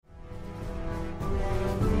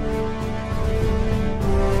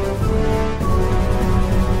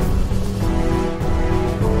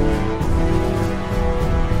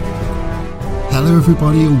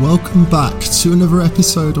everybody, and welcome back to another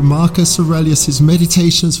episode of Marcus Aurelius'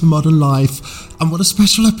 Meditations for Modern Life. And what a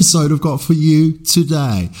special episode I've got for you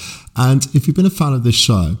today. And if you've been a fan of this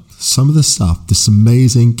show, some of the stuff this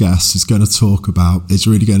amazing guest is going to talk about is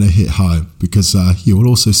really going to hit home, because you will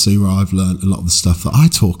also see where I've learned a lot of the stuff that I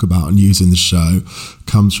talk about and use in the show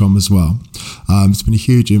comes from as well. It's been a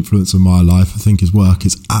huge influence on my life. I think his work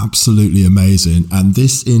is absolutely amazing. And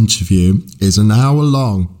this interview is an hour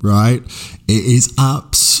long, right? It is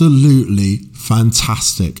absolutely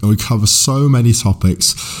fantastic. And we cover so many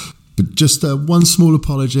topics, but just one small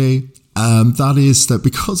apology. That is that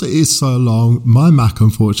because it is so long, my Mac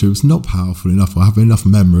unfortunately was not powerful enough or have enough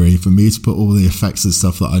memory for me to put all the effects and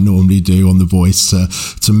stuff that I normally do on the voice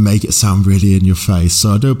to make it sound really in your face.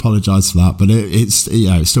 So I do apologise for that, but it's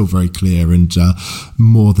still very clear and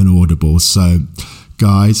more than audible. So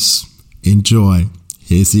guys, enjoy.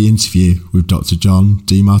 Here's the interview with Dr. John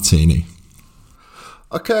Demartini.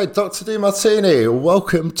 Okay, Dr. Demartini,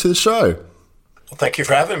 welcome to the show. Well, thank you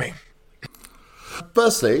for having me.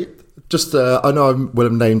 Firstly, just, I know I will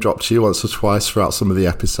have name dropped you once or twice throughout some of the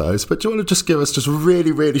episodes, but do you want to just give us just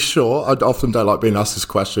really, really short? I often don't like being asked this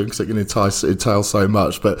question because it can entail so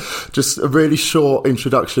much, but just a really short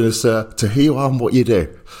introduction as to who you are and what you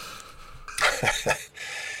do.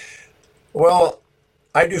 Well,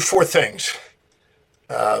 I do four things.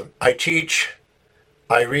 I teach,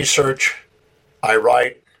 I research, I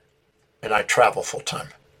write, and I travel full time.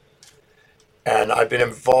 And I've been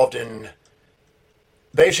involved in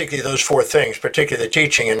basically those four things, particularly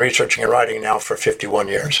teaching and researching and writing now for 51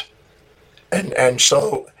 years. And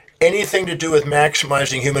so anything to do with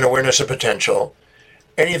maximizing human awareness and potential,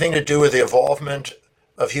 anything to do with the involvement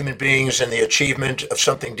of human beings in the achievement of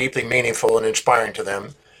something deeply meaningful and inspiring to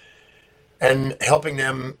them, and helping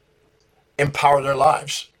them empower their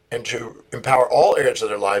lives and to empower all areas of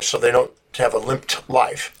their lives so they don't have a limped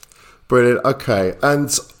life. Brilliant. Okay.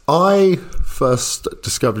 And I first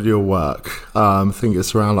discovered your work, I think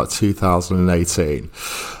it's around like 2018.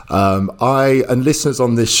 And listeners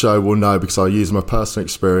on this show will know, because I use my personal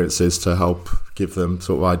experiences to help give them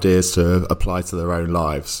sort of ideas to apply to their own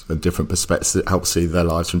lives and different perspectives, help see their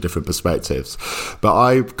lives from different perspectives. But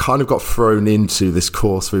I kind of got thrown into this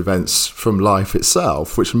course of events from life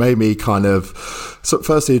itself, which made me kind of,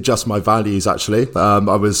 firstly, adjust my values, actually. I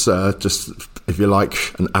was just, if you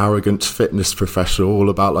like, an arrogant fitness professional, all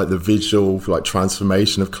about like the visual like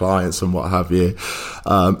transformation of clients and what have you.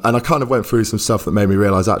 And I kind of went through some stuff that made me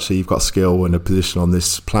realize actually you've got a skill and a position on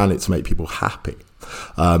this planet to make people happy.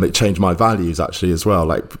 It changed my values actually as well,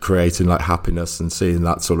 like creating like happiness and seeing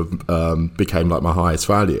that sort of became like my highest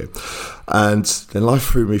value. And then life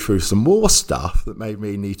threw me through some more stuff that made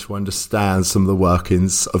me need to understand some of the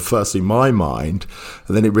workings of firstly my mind,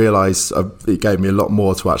 and then it realized it gave me a lot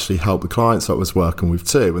more to actually help the clients I was working with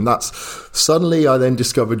too. And that's suddenly I then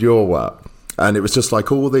discovered your work, and it was just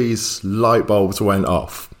like all these light bulbs went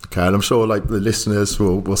off. Okay, and I'm sure like the listeners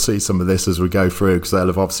will see some of this as we go through, because they'll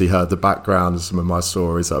have obviously heard the background of some of my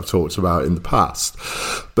stories that I've talked about in the past.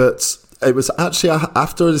 But it was actually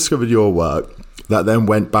after I discovered your work that then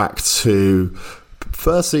went back to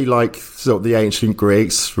firstly like sort of the ancient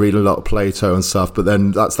Greeks, reading a lot of Plato and stuff, but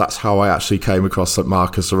then that's how I actually came across like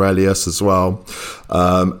Marcus Aurelius as well.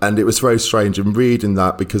 And it was very strange in reading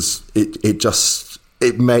that, because it just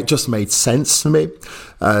made sense to me.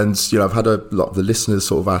 And I've had a lot of the listeners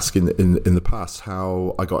sort of ask in the past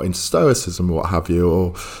how I got into Stoicism or what have you,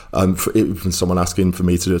 or even someone asking for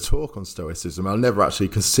me to do a talk on Stoicism. I never actually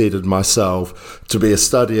considered myself to be a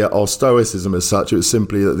studier of Stoicism as such. It was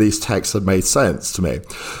simply that these texts had made sense to me.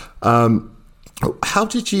 How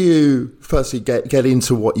did you firstly get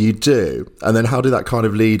into what you do, and then how did that kind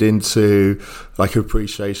of lead into like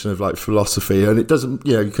appreciation of like philosophy? And it doesn't,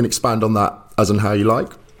 you can expand on that as and how you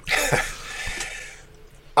like.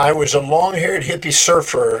 I was a long-haired hippie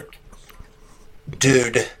surfer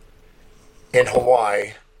dude in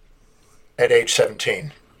Hawaii at age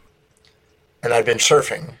 17. And I'd been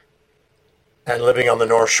surfing and living on the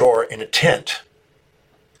North Shore in a tent.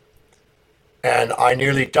 And I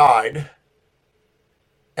nearly died.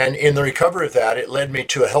 And in the recovery of that, it led me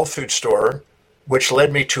to a health food store, which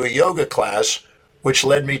led me to a yoga class, which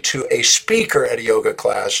led me to a speaker at a yoga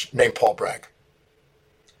class named Paul Bragg.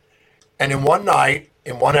 And in one night,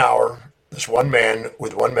 in 1 hour, this one man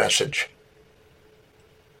with one message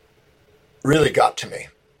really got to me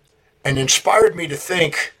and inspired me to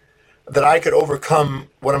think that I could overcome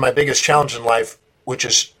one of my biggest challenges in life, which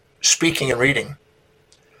is speaking and reading.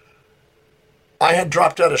 I had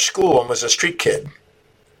dropped out of school and was a street kid.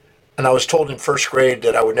 And I was told in first grade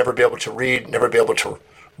that I would never be able to read, never be able to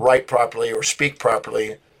write properly or speak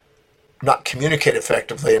properly not communicate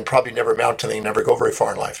effectively and probably never amount to anything, never go very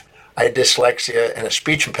far in life. I had dyslexia and a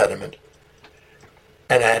speech impediment,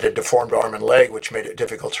 and I had a deformed arm and leg, which made it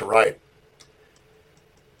difficult to write.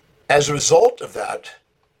 As a result of that,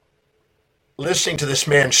 listening to this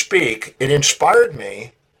man speak, it inspired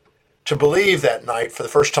me to believe that night, for the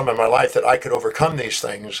first time in my life, that I could overcome these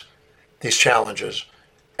things, these challenges,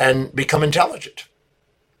 and become intelligent.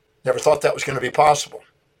 Never thought that was going to be possible.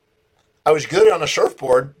 I was good on a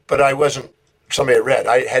surfboard, but I wasn't somebody that read.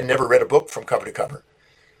 I had never read a book from cover to cover.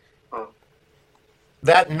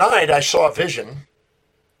 That night, I saw a vision,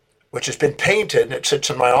 which has been painted, and it sits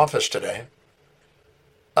in my office today,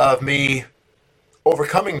 of me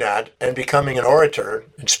overcoming that and becoming an orator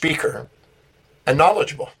and speaker and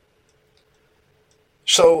knowledgeable.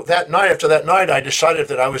 So after that night, I decided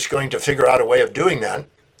that I was going to figure out a way of doing that.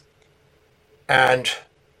 And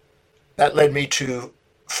that led me to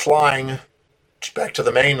flying back to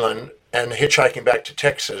the mainland and hitchhiking back to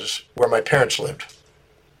Texas, where my parents lived,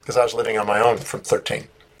 because I was living on my own from 13.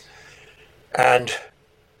 And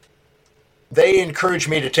they encouraged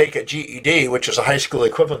me to take a GED, which is a high school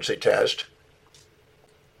equivalency test.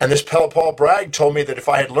 And this Paul Bragg told me that if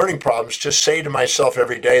I had learning problems, just say to myself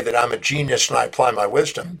every day that I'm a genius and I apply my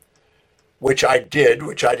wisdom, which I did,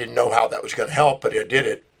 which I didn't know how that was going to help, but I did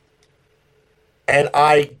it. And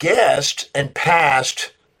I guessed and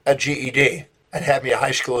passed a GED and had me a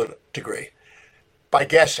high school degree by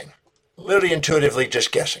guessing, literally intuitively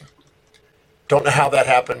just guessing. Don't know how that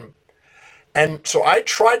happened. And so I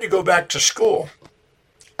tried to go back to school,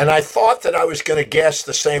 and I thought that I was going to guess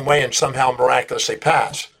the same way and somehow miraculously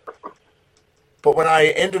pass. But when I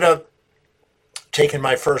ended up taking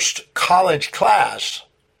my first college class,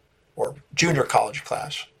 or junior college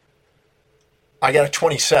class, I got a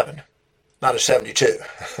 27, not a 72.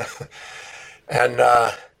 And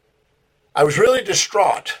I was really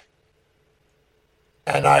distraught.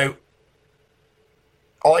 And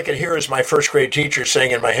all I could hear is my first grade teacher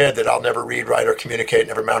saying in my head that I'll never read, write, or communicate,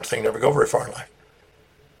 never amount to anything, never go very far in life.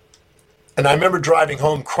 And I remember driving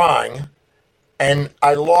home crying, and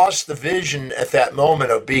I lost the vision at that moment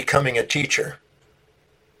of becoming a teacher.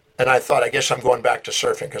 And I thought, I guess I'm going back to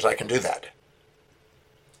surfing because I can do that.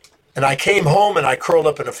 And I came home and I curled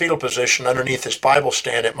up in a fetal position underneath this Bible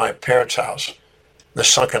stand at my parents' house, the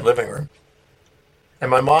sunken living room. And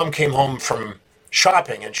my mom came home from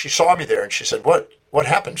shopping and she saw me there and she said, What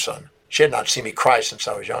happened, son? She had not seen me cry since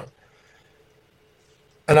I was young.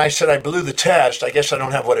 And I said, I blew the test. I guess I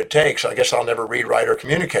don't have what it takes. I guess I'll never read, write, or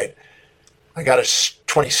communicate. I got a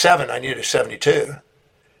 27. I needed a 72.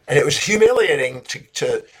 And it was humiliating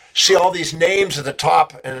to see all these names at the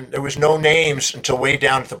top, and there was no names until way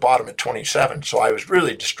down at the bottom at 27. So I was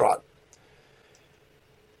really distraught.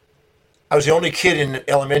 I was the only kid in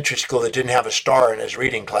elementary school that didn't have a star in his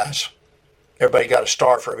reading class. Everybody got a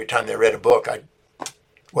star for every time they read a book. I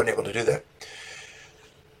wasn't able to do that.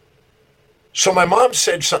 So my mom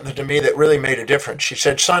said something to me that really made a difference. She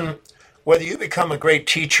said, son, whether you become a great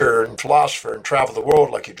teacher and philosopher and travel the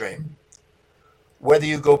world like you dream, whether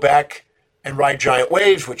you go back and ride giant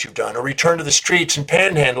waves, which you've done, or return to the streets and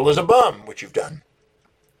panhandle as a bum, which you've done,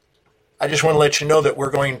 I just want to let you know that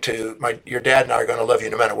your dad and I are going to love you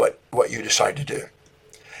no matter what you decide to do.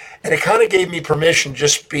 And it kind of gave me permission to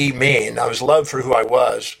just be me, and I was loved for who I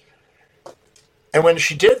was. And when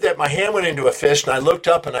she did that, my hand went into a fist, and I looked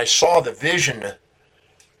up and I saw the vision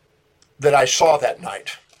that I saw that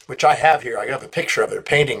night, which I have here. I have a picture of it, a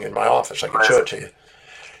painting in my office. I can show it to you.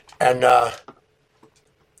 And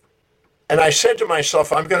I said to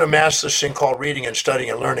myself, I'm going to master this thing called reading and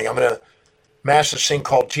studying and learning. I'm going to master this thing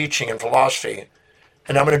called teaching and philosophy.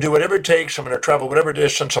 And I'm going to do whatever it takes. I'm going to travel whatever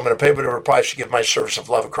distance. I'm going to pay whatever price to give my service of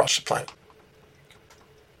love across the planet.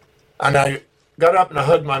 And I got up and I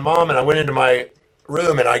hugged my mom and I went into my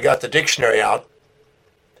room and I got the dictionary out.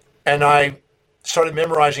 And I started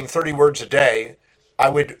memorizing 30 words a day. I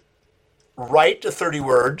would write the 30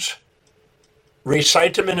 words,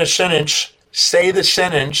 recite them in a sentence, say the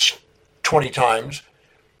sentence 20 times,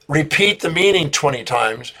 repeat the meaning 20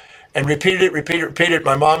 times, and repeat it.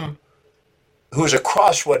 My mom, who was a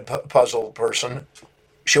crossword puzzle person,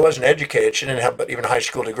 she wasn't educated. She didn't have even a high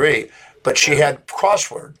school degree, but she had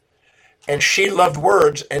crossword. And she loved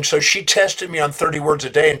words, and so she tested me on 30 words a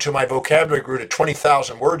day until my vocabulary grew to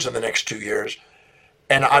 20,000 words in the next 2 years,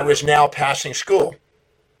 and I was now passing school.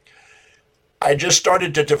 I just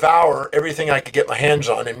started to devour everything I could get my hands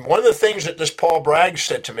on. And one of the things that this Paul Bragg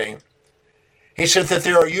said to me, he said that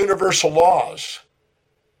there are universal laws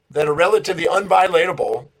that are relatively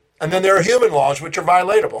unviolatable, and then there are human laws which are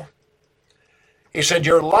violatable. He said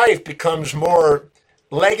your life becomes more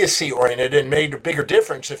legacy oriented and made a bigger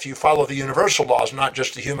difference if you follow the universal laws, not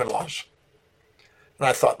just the human laws. And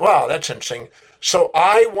I thought, wow, that's interesting. So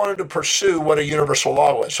I wanted to pursue what a universal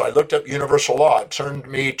law was. So I looked up universal law. It turned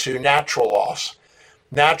me to natural laws.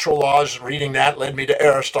 Natural laws, reading that led me to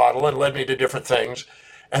Aristotle and led me to different things.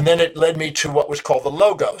 And then it led me to what was called the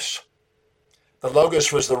Logos. The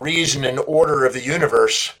Logos was the reason and order of the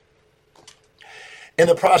universe. In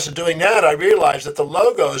the process of doing that, I realized that the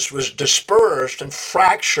Logos was dispersed and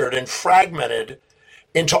fractured and fragmented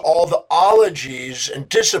into all the ologies and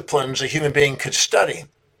disciplines a human being could study.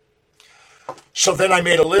 So then I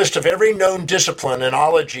made a list of every known discipline and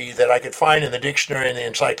ology that I could find in the dictionary and the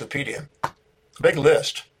encyclopedia. A big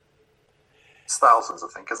list. It's thousands, I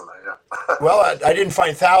think, isn't it? Yeah. Well, I didn't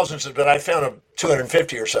find thousands, but I found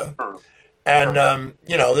 250 or so. And,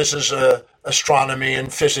 this is astronomy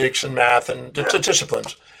and physics and math and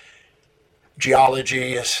disciplines,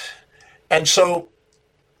 geology. And so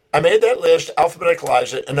I made that list,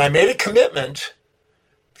 alphabeticalized it, and I made a commitment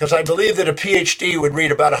because I believe that a PhD would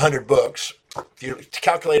read about 100 books. If you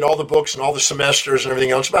calculate all the books and all the semesters and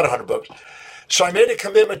everything else, about 100 books. So I made a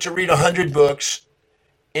commitment to read 100 books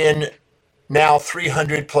in now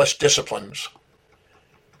 300 plus disciplines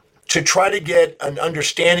to try to get an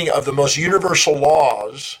understanding of the most universal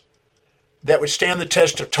laws that would stand the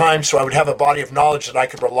test of time, so I would have a body of knowledge that I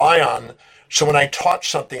could rely on. So when I taught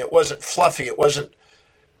something, it wasn't fluffy, it wasn't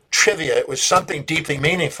trivia, it was something deeply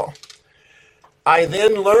meaningful. I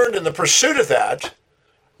then learned in the pursuit of that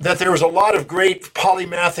there was a lot of great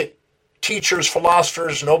polymathic teachers,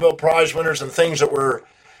 philosophers, Nobel Prize winners, and things that were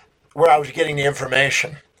where I was getting the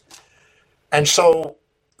information. And so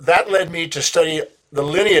that led me to study the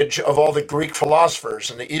lineage of all the Greek philosophers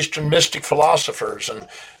and the Eastern mystic philosophers and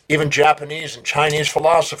even Japanese and Chinese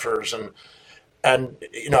philosophers and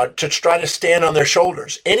to try to stand on their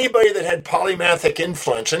shoulders. Anybody that had polymathic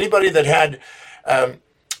influence, anybody that had a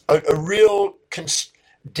real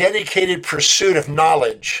dedicated pursuit of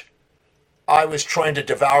knowledge, I was trying to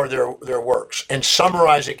devour their works and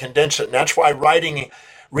summarize it, condense it. And that's why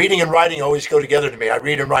reading and writing always go together to me. I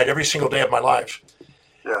read and write every single day of my life.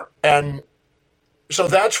 Yeah. And so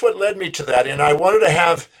that's what led me to that. And I wanted to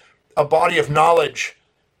have a body of knowledge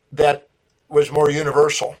that was more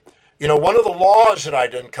universal. One of the laws that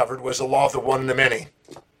I'd uncovered was the law of the one and the many.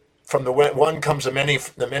 From the one comes the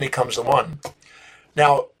many comes the one.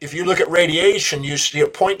 Now, if you look at radiation, you see a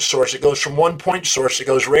point source. It goes from one point source. It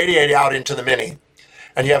goes radiating out into the many.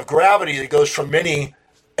 And you have gravity that goes from many,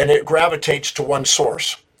 and it gravitates to one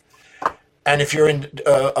source. And if you're in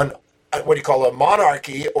a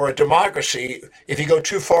monarchy or a democracy, if you go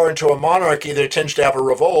too far into a monarchy, there tends to have a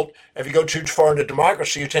revolt. If you go too far into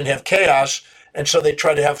democracy, you tend to have chaos. And so they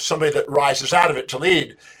try to have somebody that rises out of it to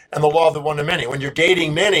lead. And the law of the one to many. When you're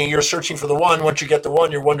dating many, you're searching for the one. Once you get the one,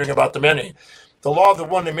 you're wondering about the many. The law of the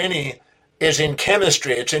one to many is in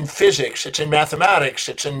chemistry, it's in physics, it's in mathematics,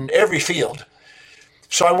 it's in every field.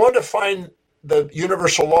 So I wanted to find the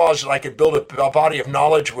universal laws that I could build a body of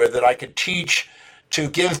knowledge with, that I could teach to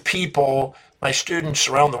give people, my students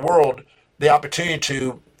around the world, the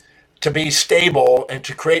opportunity to be stable and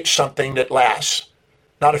to create something that lasts.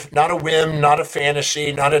 Not a whim, not a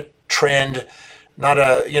fantasy, not a trend, not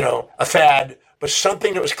a fad, but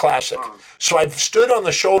something that was classic. So I've stood on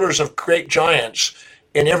the shoulders of great giants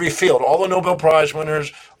in every field, all the Nobel Prize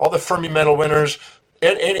winners, all the Fermi Medal winners,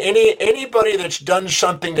 and anybody that's done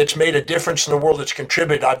something that's made a difference in the world, that's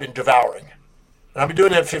contributed, I've been devouring. And I've been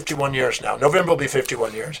doing that 51 years now. November will be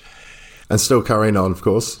 51 years. And still carrying on, of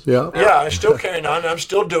course. Yeah. Yeah, I'm still carrying on. I'm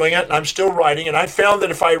still doing it, and I'm still writing. And I found that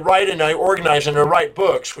if I write and I organize and I write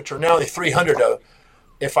books, which are now the 300 of,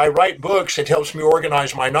 if I write books, it helps me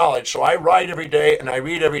organize my knowledge. So I write every day, and I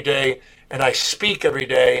read every day, and I speak every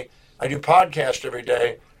day. I do podcasts every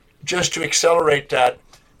day just to accelerate that.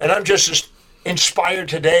 And I'm just as inspired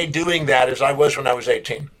today doing that as I was when I was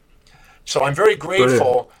 18. So I'm very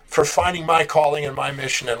grateful for finding my calling and my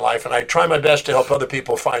mission in life, and I try my best to help other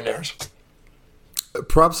people find theirs.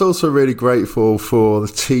 Perhaps also really grateful for the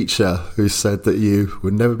teacher who said that you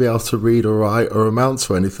would never be able to read or write or amount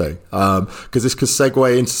to anything, because this could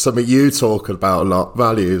segue into something you talk about a lot,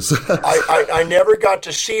 values. I never got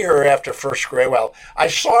to see her after first grade. Well, I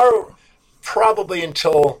saw her probably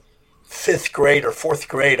until fifth grade or fourth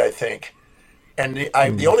grade, I think. And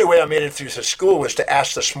the only way I made it through the school was to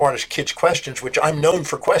ask the smartest kids questions, which I'm known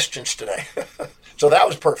for questions today. So that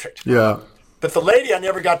was perfect. Yeah. But the lady I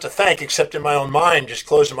never got to thank, except in my own mind, just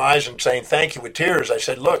closing my eyes and saying thank you with tears. I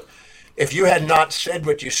said, look, if you had not said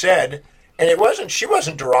what you said, and she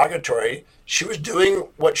wasn't derogatory, she was doing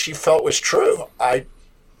what she felt was true. I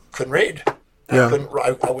couldn't read. Yeah.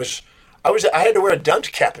 I had to wear a dunce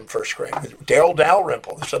cap in first grade with Daryl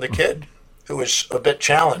Dalrymple, this other kid who was a bit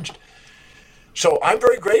challenged. So I'm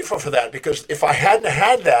very grateful for that, because if I hadn't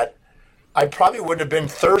had that, I probably wouldn't have been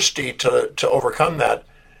thirsty to overcome that.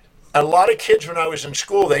 And a lot of kids when I was in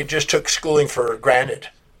school, they just took schooling for granted.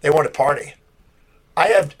 They wanted to party.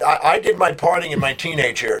 I did my partying in my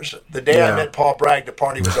teenage years. The day I met Paul Bragg, the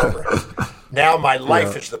party was over. Now my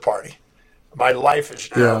life is the party. My life is,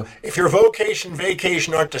 if your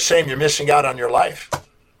vacation aren't the same, you're missing out on your life.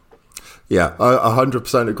 Yeah, I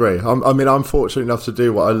 100% agree. I'm fortunate enough to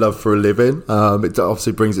do what I love for a living. It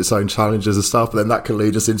obviously brings its own challenges and stuff, but then that can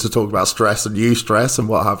lead us into talk about stress and eustress and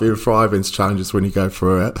what have you, and thrive into challenges when you go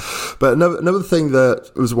through it. But another thing that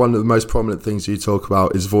was one of the most prominent things you talk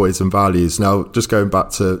about is voids and values. Now, just going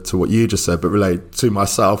back to what you just said, but related to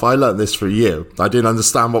myself, I learned this through you. I didn't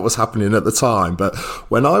understand what was happening at the time, but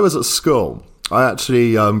when I was at school, I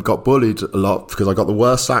actually got bullied a lot because I got the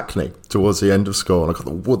worst acne towards the end of school. And I got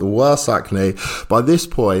the worst acne. By this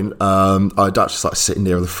point, I'd actually started sitting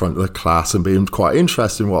near the front of the class and being quite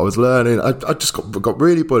interested in what I was learning. I just got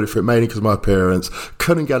really bullied for it, mainly because of my appearance.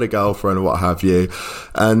 Couldn't get a girlfriend or what have you.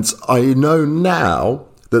 And I know now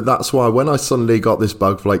that that's why when I suddenly got this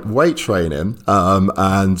bug for like weight training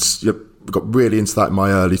got really into that in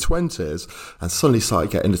my early 20s and suddenly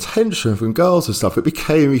started getting attention from girls and stuff, it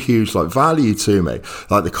became a huge value to me,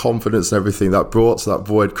 like the confidence and everything that brought to that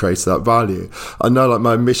void created that value. I know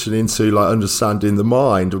my mission into understanding the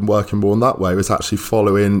mind and working more in that way was actually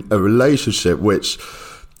following a relationship, which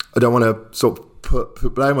I don't want to sort of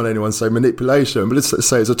put blame on anyone, say manipulation, but let's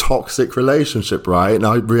say it's a toxic relationship, right? And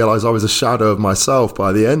I realised I was a shadow of myself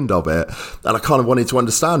by the end of it, and I kind of wanted to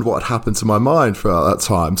understand what had happened to my mind throughout that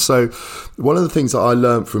time. So one of the things that I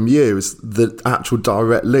learned from you is the actual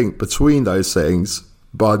direct link between those things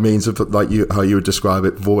by means of how you would describe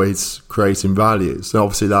it, voids creating values. And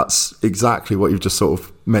obviously that's exactly what you've just sort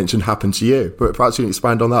of mentioned happened to you, but perhaps you can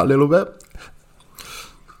expand on that a little bit.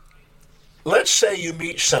 Let's say you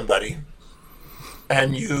meet somebody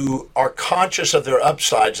and you are conscious of their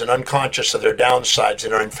upsides and unconscious of their downsides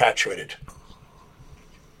and are infatuated.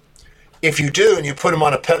 If you do and you put them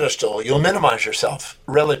on a pedestal, you'll minimize yourself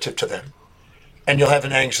relative to them. And you'll have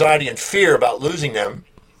an anxiety and fear about losing them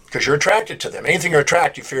because you're attracted to them. Anything you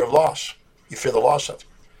attract, you fear of loss. You fear the loss of.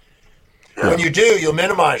 When you do, you'll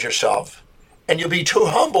minimize yourself and you'll be too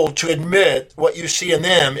humble to admit what you see in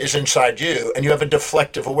them is inside you, and you have a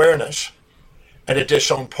deflective awareness and a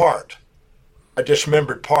disowned part. A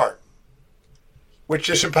dismembered part, which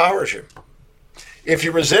disempowers you. If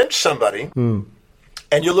you resent somebody and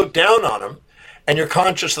you look down on them and you're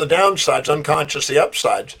conscious of the downsides, unconscious of the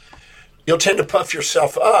upsides, you'll tend to puff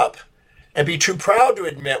yourself up and be too proud to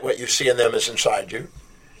admit what you see in them is inside you.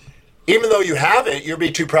 Even though you have it, you'll be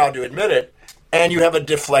too proud to admit it, and you have a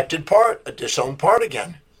deflected part, a disowned part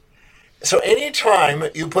again. So anytime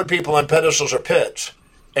you put people on pedestals or pits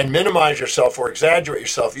and minimize yourself or exaggerate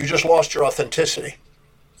yourself, you just lost your authenticity.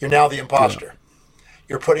 You're now the imposter.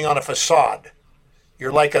 You're putting on a facade.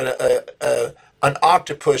 You're like an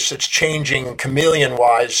octopus that's changing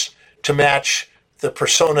chameleon-wise to match the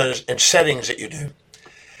personas and settings that you do.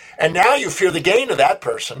 And now you fear the gain of that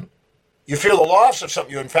person. You fear the loss of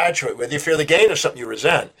something you infatuate with. You fear the gain of something you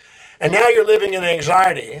resent. And now you're living in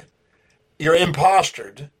anxiety. You're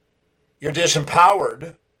impostered. You're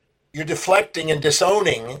disempowered. You're deflecting and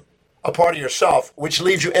disowning a part of yourself, which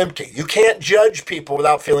leaves you empty. You can't judge people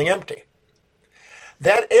without feeling empty.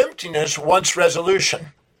 That emptiness wants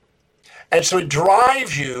resolution. And so it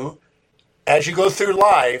drives you, as you go through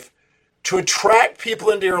life, to attract people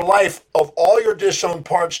into your life of all your disowned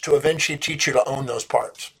parts to eventually teach you to own those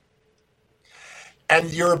parts.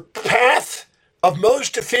 And your path of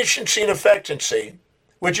most efficiency and effectiveness,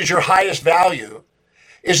 which is your highest value,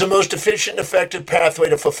 is the most efficient and effective pathway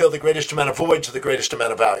to fulfill the greatest amount of voids of the greatest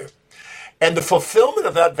amount of value. And the fulfillment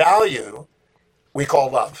of that value, we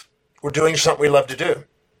call love. We're doing something we love to do.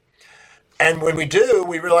 And when we do,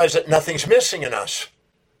 we realize that nothing's missing in us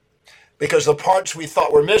because the parts we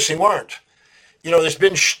thought were missing weren't. There's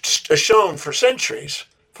been shown for centuries,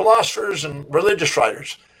 philosophers and religious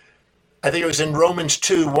writers. I think it was in Romans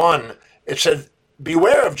 2:1. It said,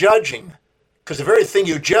 beware of judging, because the very thing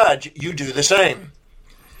you judge, you do the same.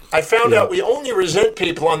 I found out we only resent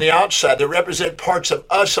people on the outside that represent parts of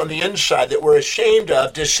us on the inside that we're ashamed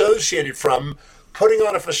of, dissociated from, putting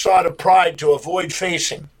on a facade of pride to avoid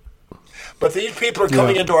facing. But these people are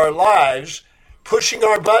coming into our lives, pushing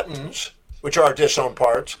our buttons, which are our disowned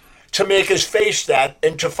parts, to make us face that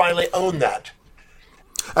and to finally own that.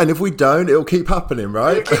 And if we don't, it'll keep happening,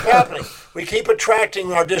 right? It'll keep happening. We keep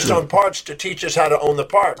attracting our disowned parts to teach us how to own the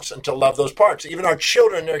parts and to love those parts. Even our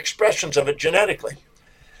children are expressions of it genetically.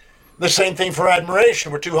 The same thing for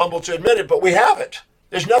admiration. We're too humble to admit it, but we have it.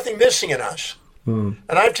 There's nothing missing in us. And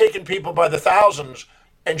I've taken people by the thousands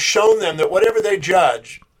and shown them that whatever they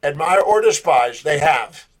judge, admire, or despise, they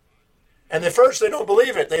have. And at first they don't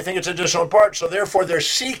believe it. They think it's a disowned part, so therefore they're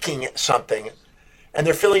seeking something, and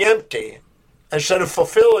they're feeling empty instead of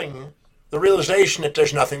fulfilling the realization that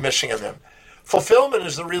there's nothing missing in them. Fulfillment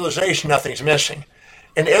is the realization nothing's missing,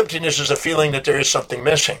 and emptiness is a feeling that there is something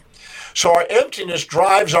missing. So our emptiness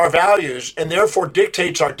drives our values and therefore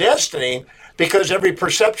dictates our destiny, because every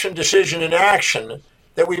perception, decision, and action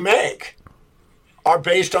that we make are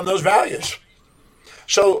based on those values.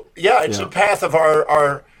 So it's a path of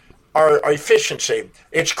our efficiency.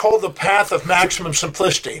 It's called the path of maximum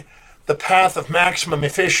simplicity, the path of maximum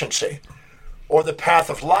efficiency, or the path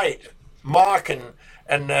of light. Mach and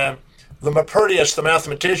the Maupertuis, the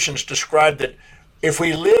mathematicians, described that if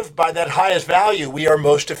we live by that highest value, we are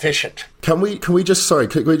most efficient. Can we just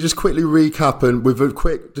quickly recap and with a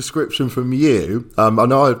quick description from you? I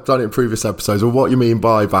know I've done it in previous episodes, or what you mean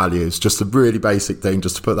by values, just a really basic thing,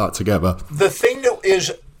 just to put that together. The thing that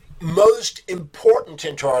is most important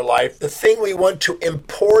into our life, the thing we want to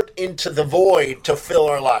import into the void to fill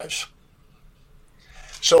our lives.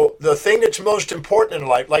 So the thing that's most important in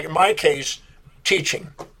life, like in my case,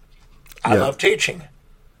 teaching. I love teaching.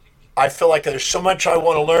 I feel like there's so much I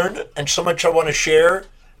want to learn and so much I want to share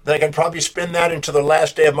that I can probably spend that into the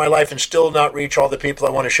last day of my life and still not reach all the people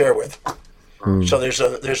I want to share with. So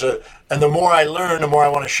and the more I learn, the more I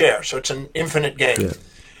want to share. So it's an infinite game. Yeah.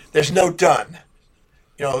 There's no done.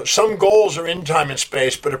 Some goals are in time and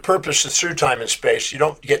space, but a purpose is through time and space. You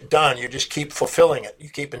don't get done. You just keep fulfilling it. You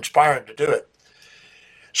keep inspiring to do it.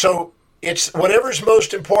 So it's whatever's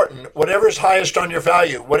most important, whatever's highest on your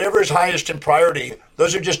value, whatever is highest in priority.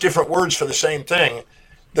 Those are just different words for the same thing.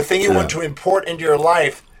 The thing you want to import into your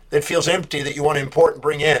life that feels empty, that you want to import and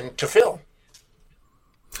bring in to fill.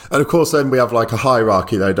 And of course, then we have like a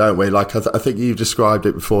hierarchy, though, don't we? Like I think you've described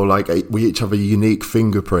it before. Like we each have a unique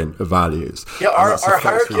fingerprint of values. Yeah, our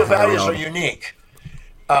hierarchy of values are unique.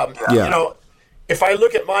 If I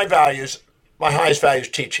look at my values, my highest value is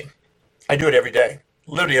teaching. I do it every day,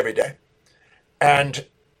 literally every day. And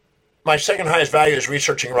my second highest value is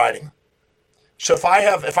researching and writing. So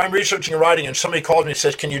if I'm researching and writing and somebody calls me and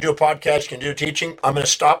says, can you do a podcast, can you do teaching? I'm going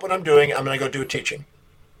to stop what I'm doing. I'm going to go do a teaching.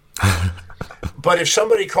 But if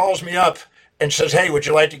somebody calls me up and says, hey, would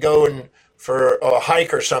you like to go for a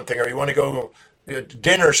hike or something, or you want to go to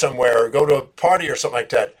dinner somewhere or go to a party or something like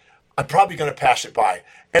that, I'm probably going to pass it by.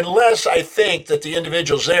 Unless I think that the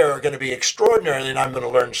individuals there are going to be extraordinary and I'm going to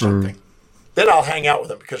learn something. Then I'll hang out with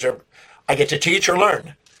them because I get to teach or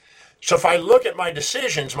learn. So if I look at my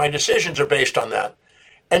decisions are based on that.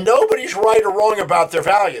 And nobody's right or wrong about their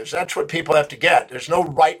values. That's what people have to get. There's no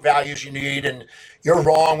right values you need, and you're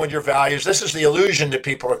wrong with your values. This is the illusion that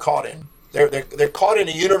people are caught in. They're caught in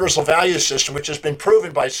a universal value system, which has been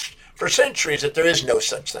proven for centuries that there is no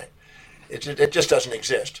such thing. It just doesn't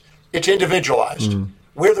exist. It's individualized.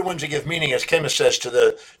 We're the ones that give meaning, as Kemis says,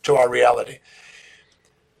 to our reality.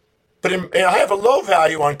 But I have a low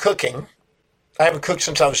value on cooking. I haven't cooked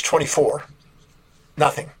since I was 24.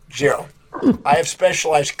 Nothing. Zero. I have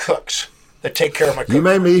specialized cooks that take care of my cooking. You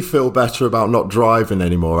made me feel better about not driving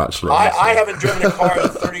anymore, actually. I haven't driven a car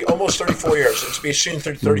in almost 34 years. It's been soon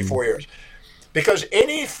 34 years. Because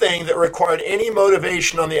anything that required any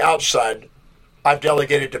motivation on the outside, I've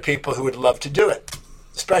delegated to people who would love to do it,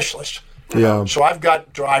 specialists. Yeah. So I've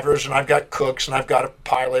got drivers, and I've got cooks, and I've got a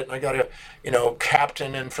pilot, and I got a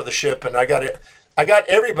captain in for the ship, and I got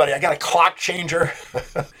everybody. I got a clock changer.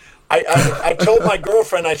 I told my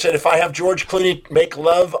girlfriend, I said, if I have George Clooney make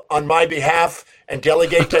love on my behalf and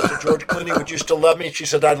delegate that to George Clooney, would you still love me? She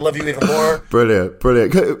said, I'd love you even more. Brilliant.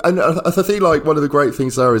 And I think like one of the great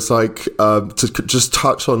things there is like to just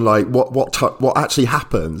touch on like what actually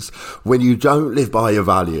happens when you don't live by your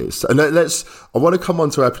values. And I want to come on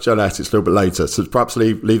to epigenetics a little bit later, so perhaps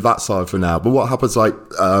leave that side for now. But what happens like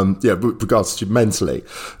with regards to mentally,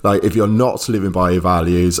 like if you're not living by your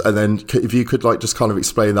values, and then if you could like just kind of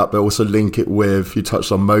explain that, but also link it with, you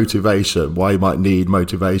touched on motivation, why you might need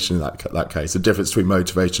motivation in that case, the difference between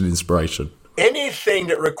motivation and inspiration. Anything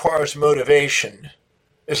that requires motivation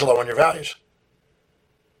is low on your values.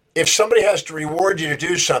 If somebody has to reward you to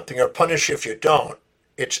do something or punish you if you don't,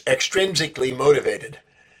 it's extrinsically motivated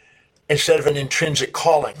instead of an intrinsic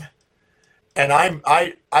calling. And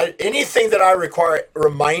I anything that I require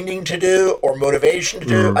reminding to do or motivation to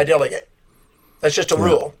do, I delegate. That's just a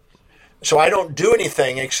rule. So I don't do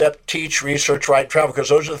anything except teach, research, write, travel, because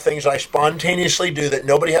those are the things I spontaneously do that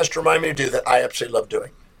nobody has to remind me to do that I absolutely love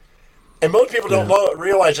doing. And most people don't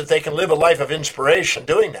realize that they can live a life of inspiration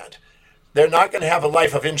doing that. They're not going to have a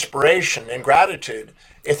life of inspiration and gratitude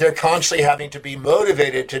if they're constantly having to be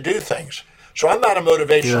motivated to do things. So I'm not a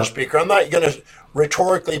motivational speaker. I'm not going to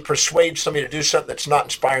rhetorically persuade somebody to do something that's not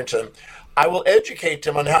inspiring to them. I will educate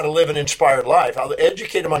them on how to live an inspired life. I'll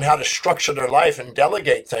educate them on how to structure their life and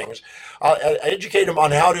delegate things. I'll educate them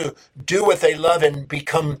on how to do what they love and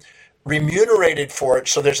become remunerated for it.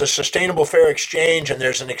 So there's a sustainable, fair exchange and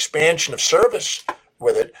there's an expansion of service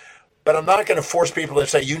with it. But I'm not going to force people to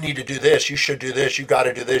say, you need to do this, you should do this, you got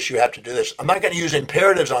to do this, you have to do this. I'm not going to use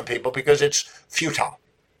imperatives on people because it's futile.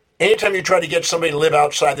 Anytime you try to get somebody to live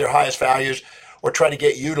outside their highest values or try to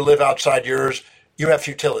get you to live outside yours, you have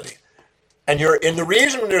futility. And the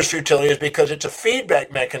reason there's futility is because it's a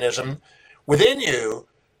feedback mechanism within you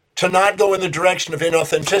to not go in the direction of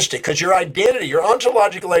inauthenticity, because your identity, your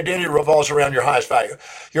ontological identity revolves around your highest value.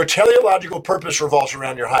 Your teleological purpose revolves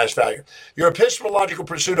around your highest value. Your epistemological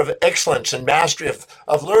pursuit of excellence and mastery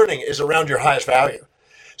of learning is around your highest value.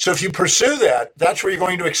 So if you pursue that, that's where you're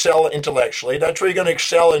going to excel intellectually. That's where you're going to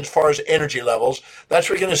excel as far as energy levels. That's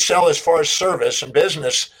where you're going to excel as far as service and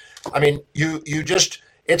business. I mean,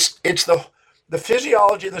 it's the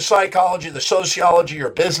physiology, the psychology, the sociology, your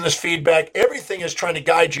business feedback, everything is trying to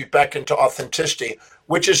guide you back into authenticity,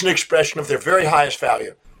 which is an expression of their very highest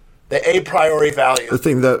value, the a priori value. The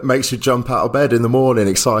thing that makes you jump out of bed in the morning,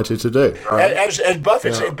 excited to do. Right? As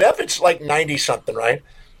Buffett said, Buffett's like 90-something, right?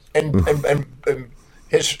 And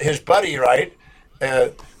his buddy, right,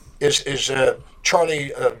 is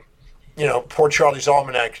Charlie, poor Charlie's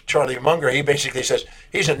Almanac, Charlie Munger. He basically says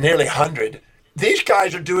he's at nearly 100. These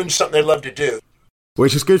guys are doing something they love to do.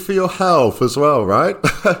 Which is good for your health as well, right?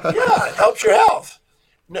 Yeah, it helps your health.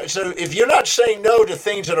 No, so if you're not saying no to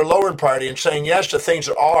things that are lower in priority and saying yes to things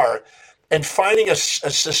that are, and finding a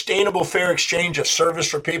sustainable, fair exchange of service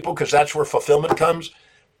for people, because that's where fulfillment comes,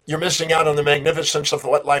 you're missing out on the magnificence of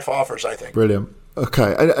what life offers, I think. Brilliant.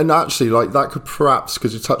 Okay. And actually, like that could perhaps,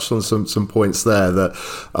 because you touched on some points there that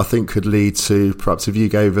I think could lead to, perhaps if you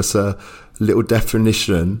gave us a little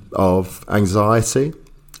definition of anxiety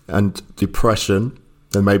and depression,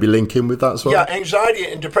 and maybe link in with that as well. Yeah, anxiety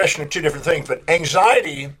and depression are two different things, but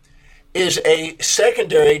anxiety is a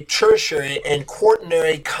secondary, tertiary, and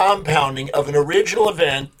quaternary compounding of an original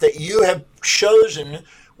event that you have chosen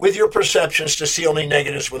with your perceptions to see only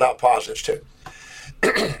negatives without positives too.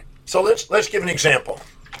 So let's give an example.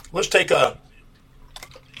 Let's take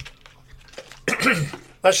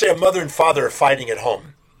let's say a mother and father are fighting at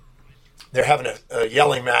home. They're having a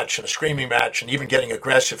yelling match and a screaming match and even getting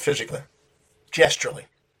aggressive physically, gesturally.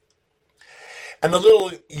 And the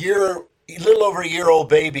little over a year old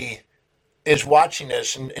baby is watching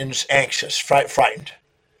this and is anxious, frightened.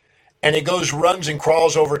 And it runs and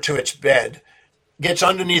crawls over to its bed, gets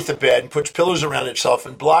underneath the bed and puts pillows around itself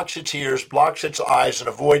and blocks its ears, blocks its eyes, and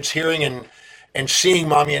avoids hearing and seeing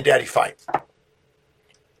mommy and daddy fight.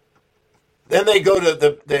 Then they go to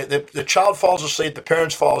the child falls asleep, the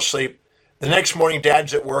parents fall asleep. The next morning,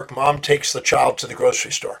 dad's at work, mom takes the child to the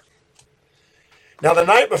grocery store. Now, the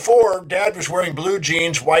night before, dad was wearing blue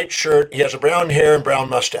jeans, white shirt, he has a brown hair and brown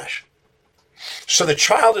mustache. So the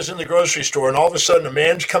child is in the grocery store, and all of a sudden, a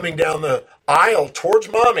man's coming down the aisle towards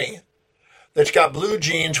mommy that's got blue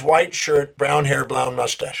jeans, white shirt, brown hair, brown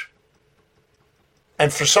mustache.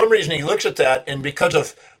 And for some reason, he looks at that, and because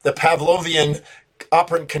of the Pavlovian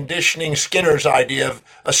operant conditioning, Skinner's idea of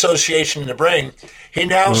association in the brain, he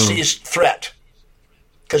now sees threat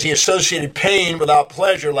because he associated pain without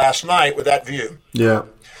pleasure last night with that view. Yeah.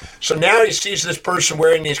 So now he sees this person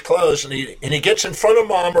wearing these clothes and he gets in front of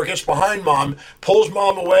mom or gets behind mom, pulls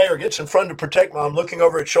mom away or gets in front to protect mom, looking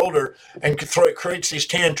over his shoulder, and creates these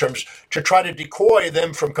tantrums to try to decoy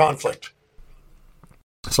them from conflict.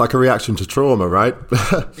 It's like a reaction to trauma, right?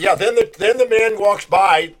 Yeah, then the man walks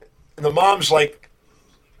by and the mom's like,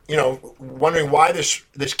 wondering why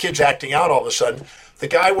this kid's acting out all of a sudden. The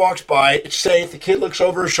guy walks by, it's safe, the kid looks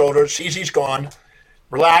over his shoulder, sees he's gone,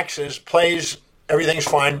 relaxes, plays, everything's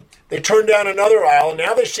fine. They turn down another aisle, and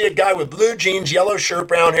now they see a guy with blue jeans, yellow shirt,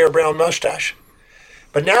 brown hair, brown mustache.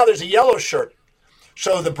 But now there's a yellow shirt.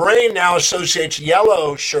 So the brain now associates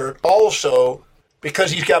yellow shirt also,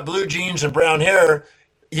 because he's got blue jeans and brown hair,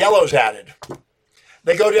 yellow's added.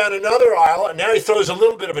 They go down another aisle, and now he throws a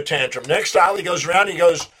little bit of a tantrum. Next aisle, he goes around, he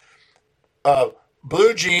goes,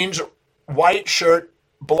 blue jeans, white shirt,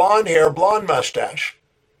 blonde hair, blonde mustache.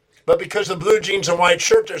 But because of the blue jeans and white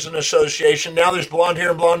shirt, there's an association. Now there's blonde hair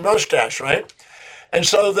and blonde mustache, right? And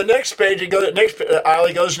so the next page, next aisle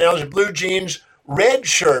he goes now is blue jeans, red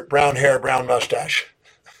shirt, brown hair, brown mustache.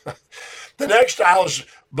 The next aisle is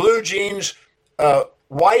blue jeans,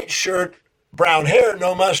 white shirt, brown hair,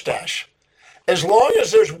 no mustache. As long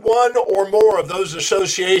as there's one or more of those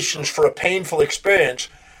associations for a painful experience,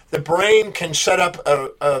 the brain can set up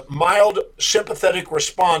a mild sympathetic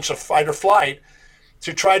response of fight or flight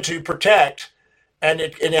to try to protect, and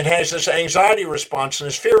it has this anxiety response and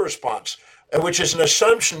this fear response, which is an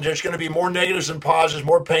assumption there's going to be more negatives than positives,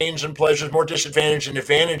 more pains and pleasures, more disadvantage and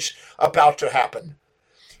advantage about to happen.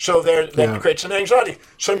 So that creates an anxiety.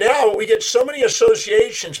 So now we get so many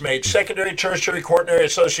associations made, secondary, tertiary, quaternary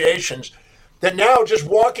associations, that now just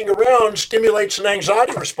walking around stimulates an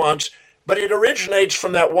anxiety response, but it originates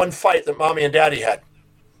from that one fight that mommy and daddy had.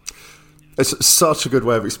 It's such a good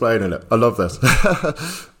way of explaining it. I love this.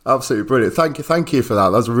 Absolutely brilliant. Thank you for that.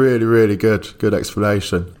 That's a really, really good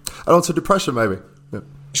explanation. And on to depression, maybe. Yeah.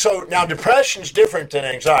 So now depression is different than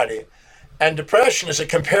anxiety. And depression is a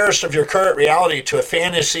comparison of your current reality to a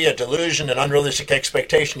fantasy, a delusion, an unrealistic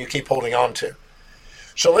expectation you keep holding on to.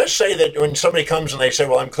 So let's say that when somebody comes and they say,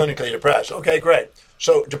 well, I'm clinically depressed. Okay, great.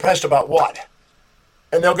 So depressed about what?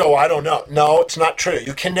 And they'll go, I don't know. No, it's not true.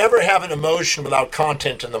 You can never have an emotion without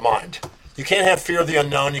content in the mind. You can't have fear of the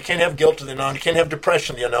unknown. You can't have guilt of the unknown. You can't have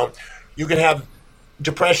depression of the unknown. You can have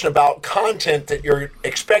depression about content that you're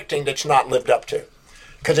expecting that's not lived up to,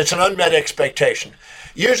 because it's an unmet expectation.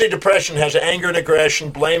 Usually depression has anger and aggression,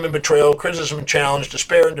 blame and betrayal, criticism and challenge,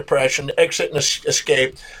 despair and depression, exit and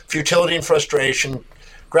escape, futility and frustration,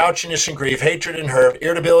 grouchiness and grief, hatred and hurt,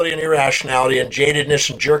 irritability and irrationality, and jadedness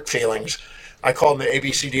and jerk feelings. I call them the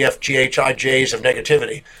ABCDFGHIJs of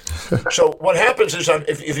negativity. So what happens is,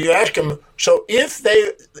 if you ask them, so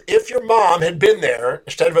if your mom had been there,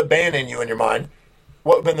 instead of abandoning you in your mind,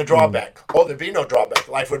 what would have been the drawback? Oh, there'd be no drawback.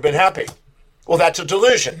 Life would have been happy. Well, that's a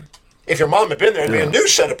delusion. If your mom had been there, there'd be a new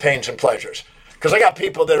set of pains and pleasures. Because I got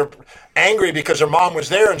people that are angry because their mom was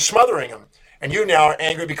there and smothering them. And you now are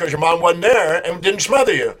angry because your mom wasn't there and didn't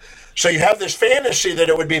smother you. So you have this fantasy that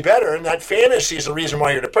it would be better, and that fantasy is the reason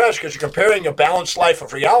why you're depressed, because you're comparing a balanced life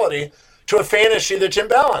of reality to a fantasy that's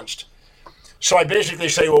imbalanced. So I basically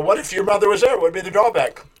say, well, what if your mother was there? What would be the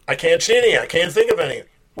drawback? I can't see any. I can't think of any.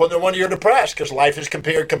 Well, no wonder you're depressed, because life is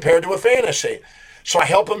compared to a fantasy. So I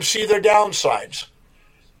help them see their downsides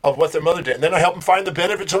of what their mother did. And then I help them find the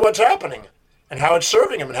benefits of what's happening and how it's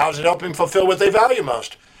serving them and how is it helping fulfill what they value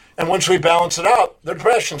most. And once we balance it out, the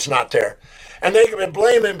depression's not there. And they can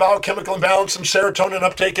blame in biochemical imbalance and serotonin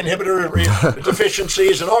uptake inhibitor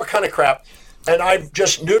deficiencies and all kind of crap. And I've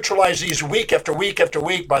just neutralized these week after week after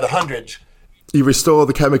week by the hundreds. You restore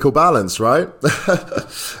the chemical balance, right?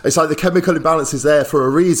 It's like the chemical imbalance is there for a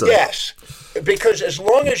reason. Yes, because as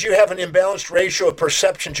long as you have an imbalanced ratio of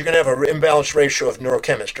perceptions, you're going to have an imbalanced ratio of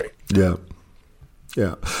neurochemistry. Yeah.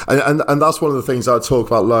 Yeah, and that's one of the things I talk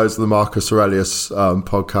about loads of the Marcus Aurelius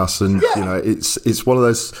podcast, and you know, it's one of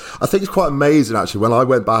those. I think it's quite amazing actually. When I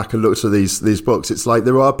went back and looked at these books, it's like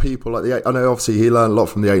there are people like I know obviously he learned a lot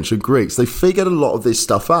from the ancient Greeks. They figured a lot of this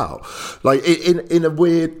stuff out, like in a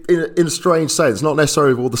weird, in a strange sense, not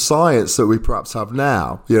necessarily with all the science that we perhaps have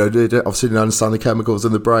now. You know, they obviously didn't understand the chemicals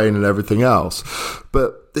in the brain and everything else,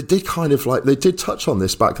 but they did kind of like, they did touch on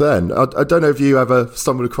this back then. I don't know if you ever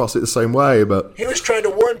stumbled across it the same way, but... He was trying to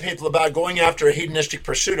warn people about going after a hedonistic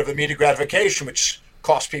pursuit of immediate gratification, which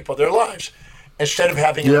costs people their lives, instead of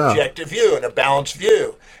having an objective view and a balanced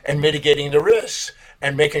view and mitigating the risks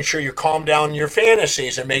and making sure you calm down your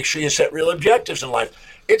fantasies and make sure you set real objectives in life.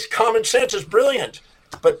 It's common sense. It's brilliant.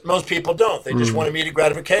 But most people don't. They just want immediate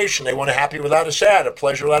gratification. They want a happy without a sad, a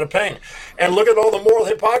pleasure without a pain. And look at all the moral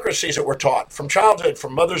hypocrisies that we're taught from childhood,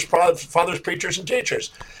 from mothers, fathers, preachers, and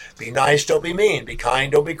teachers. Be nice, don't be mean. Be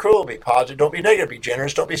kind, don't be cruel. Be positive, don't be negative. Be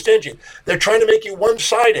generous, don't be stingy. They're trying to make you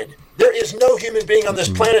one-sided. There is no human being on this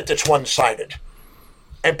planet that's one-sided.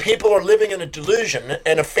 And people are living in a delusion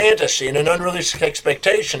and a fantasy and an unrealistic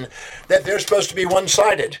expectation that they're supposed to be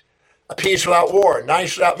one-sided. A peace without war,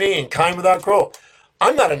 nice without mean, kind without cruel.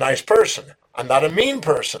 I'm not a nice person. I'm not a mean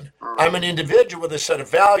person. I'm an individual with a set of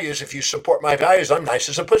values. If you support my values, I'm nice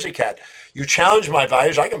as a pussycat. You challenge my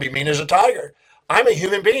values, I can be mean as a tiger. I'm a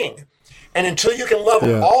human being. And until you can love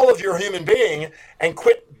all of your human being and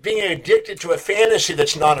quit being addicted to a fantasy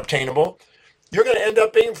that's not obtainable, you're going to end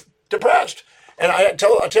up being depressed. And I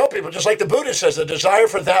tell people, just like the Buddha says, the desire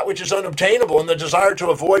for that which is unobtainable and the desire to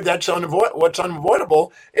avoid what's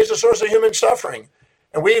unavoidable is the source of human suffering.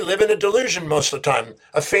 And we live in a delusion most of the time,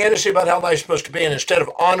 a fantasy about how life's supposed to be, and instead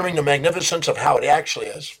of honoring the magnificence of how it actually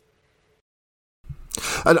is.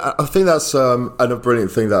 And I think that's another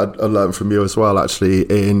brilliant thing that I learned from you as well, actually,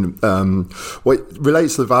 in what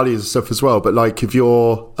relates to the values and stuff as well. But like if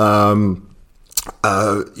you're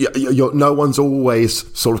no one's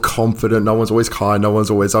always sort of confident, no one's always kind, no one's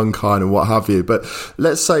always unkind and what have you. But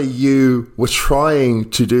let's say you were trying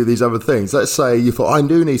to do these other things. Let's say you thought, I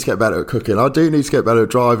do need to get better at cooking, I do need to get better at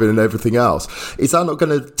driving and everything else. Is that not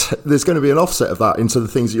going to, there's going to be an offset of that into the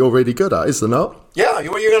things that you're really good at, is there not? Yeah,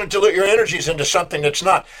 you're going to dilute your energies into something that's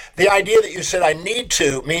not. The idea that you said I need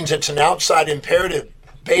to means it's an outside imperative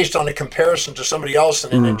based on a comparison to somebody else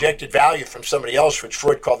and an injected value from somebody else, which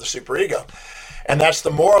Freud called the superego. And that's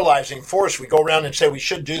the moralizing force. We go around and say we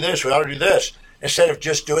should do this, we ought to do this, instead of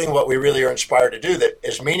just doing what we really are inspired to do that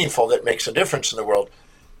is meaningful, that makes a difference in the world.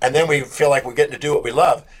 And then we feel like we're getting to do what we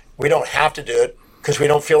love. We don't have to do it because we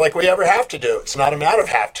don't feel like we ever have to do it. It's not a matter of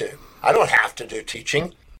have to. I don't have to do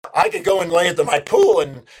teaching. I could go and lay at my pool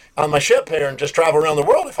and on my ship here and just travel around the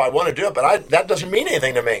world if I want to do it, but that doesn't mean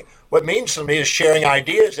anything to me. What means to me is sharing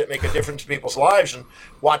ideas that make a difference in people's lives and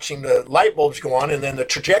watching the light bulbs go on and then the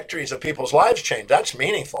trajectories of people's lives change. That's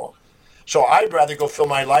meaningful. So I'd rather go fill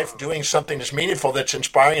my life doing something that's meaningful, that's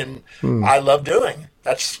inspiring, and I love doing.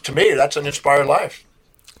 That's, to me, that's an inspired life.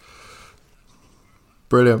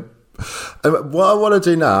 Brilliant. And what I want to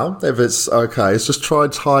do now, if it's okay, is just try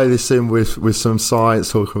and tie this in with some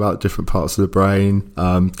science, talking about different parts of the brain,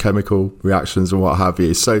 chemical reactions and what have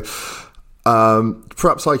you. So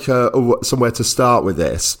perhaps like somewhere to start with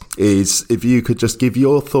this is if you could just give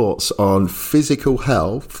your thoughts on physical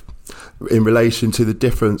health in relation to the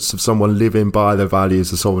difference of someone living by their values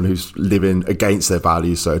and someone who's living against their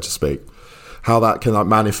values, so to speak. How that can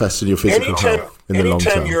manifest in your physical health in the long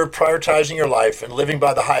term. Anytime you're prioritizing your life and living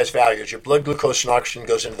by the highest values, your blood glucose and oxygen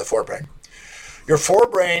goes into the forebrain. Your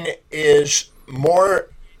forebrain is more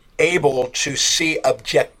able to see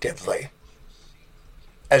objectively.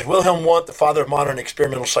 As Wilhelm Wundt, the father of modern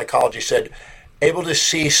experimental psychology, said, able to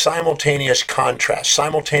see simultaneous contrasts,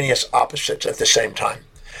 simultaneous opposites at the same time.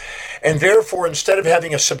 And therefore, instead of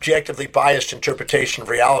having a subjectively biased interpretation of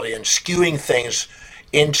reality and skewing things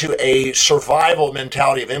into a survival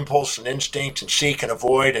mentality of impulse and instinct and seek and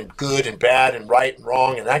avoid and good and bad and right and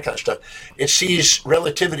wrong and that kind of stuff, it sees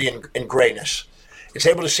relativity and grayness. It's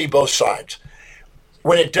able to see both sides.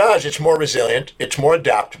 When it does, it's more resilient, it's more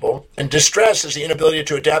adaptable, and distress is the inability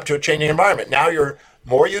to adapt to a changing environment. Now you're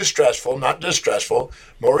more eustressful, not distressful,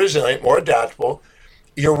 more resilient, more adaptable.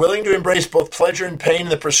 You're willing to embrace both pleasure and pain in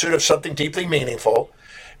the pursuit of something deeply meaningful.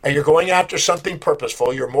 And you're going after something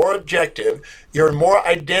purposeful, you're more objective, your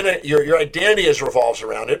identity revolves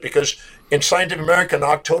around it, because in Scientific American,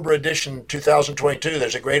 October edition 2022,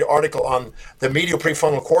 there's a great article on the medial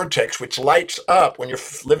prefrontal cortex, which lights up when you're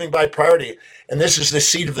living by priority. And this is the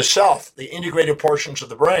seat of the self, the integrated portions of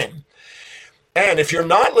the brain. And if you're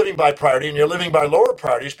not living by priority and you're living by lower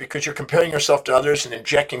priorities because you're comparing yourself to others and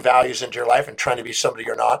injecting values into your life and trying to be somebody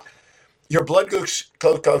you're not, your blood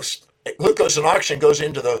glucose and oxygen goes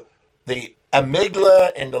into the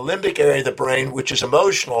amygdala and the limbic area of the brain, which is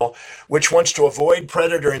emotional, which wants to avoid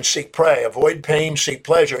predator and seek prey, avoid pain, seek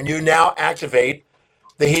pleasure. And you now activate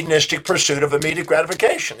the hedonistic pursuit of immediate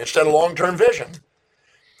gratification instead of long-term vision.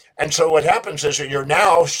 And so what happens is that you're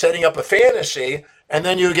now setting up a fantasy, and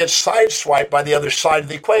then you get sideswiped by the other side of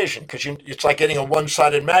the equation, because it's like getting a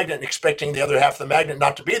one-sided magnet and expecting the other half of the magnet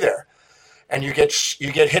not to be there. And you get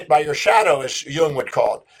hit by your shadow, as Jung would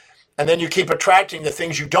call it. And then you keep attracting the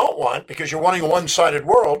things you don't want because you're wanting a one-sided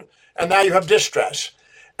world, and now you have distress.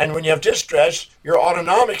 And when you have distress, your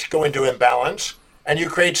autonomics go into imbalance, and you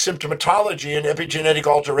create symptomatology and epigenetic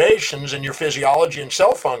alterations in your physiology and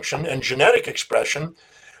cell function and genetic expression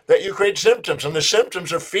that you create symptoms. And the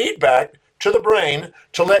symptoms are feedback to the brain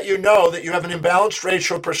to let you know that you have an imbalanced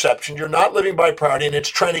ratio of perception, you're not living by priority, and it's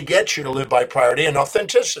trying to get you to live by priority and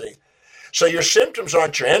authenticity. So your symptoms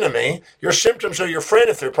aren't your enemy. Your symptoms are your friend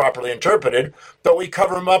if they're properly interpreted, but we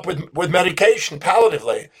cover them up with medication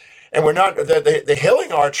palliatively. And we're not, the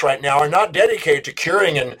healing arts right now are not dedicated to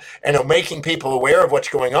curing and making people aware of what's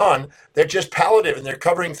going on. They're just palliative, and they're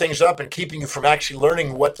covering things up and keeping you from actually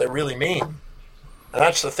learning what they really mean. And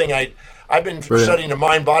that's the thing. I've been studying the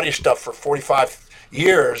mind-body stuff for 45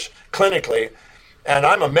 years clinically, and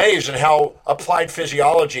I'm amazed at how applied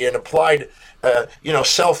physiology and applied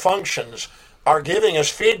cell functions are giving us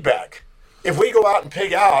feedback. If we go out and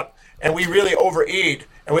pig out and we really overeat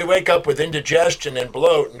and we wake up with indigestion and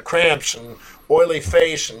bloat and cramps and oily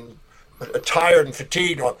face and tired and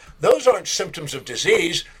fatigued, those aren't symptoms of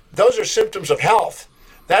disease. Those are symptoms of health.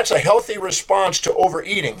 That's a healthy response to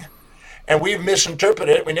overeating. And we've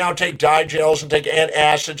misinterpreted it. We now take digels and take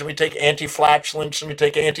antacids and we take antiflatulents and we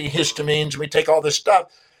take antihistamines and we take all this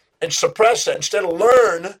stuff and suppress it instead of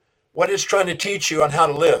learn what it's trying to teach you on how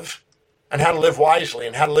to live and how to live wisely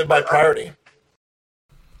and how to live by priority.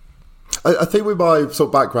 I think with my sort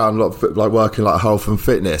of background, a lot of like working like health and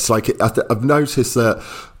fitness, like I've noticed that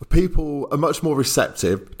people are much more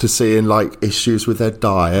receptive to seeing like issues with their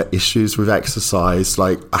diet, issues with exercise,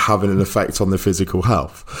 like having an effect on their physical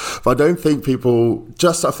health. But I don't think people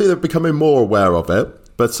I think they're becoming more aware of it.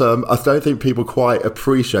 But I don't think people quite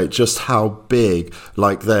appreciate just how big,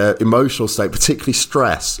 like, their emotional state, particularly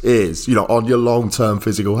stress, is, you know, on your long-term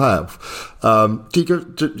physical health. What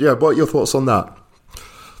are your thoughts on that?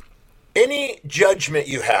 Any judgment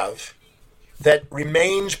you have that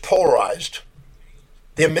remains polarized,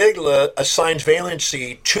 the amygdala assigns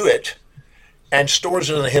valency to it and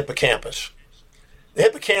stores it in the hippocampus. The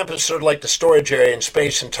hippocampus is sort of like the storage area in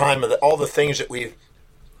space and time of all the things that we've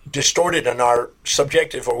distorted in our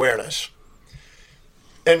subjective awareness.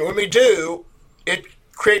 And when we do, it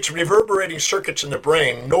creates reverberating circuits in the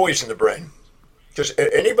brain, noise in the brain. Because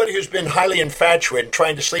anybody who's been highly infatuated and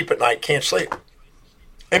trying to sleep at night can't sleep.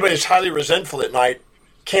 Anybody who's highly resentful at night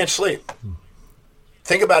can't sleep.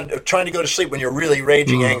 Think about trying to go to sleep when you're really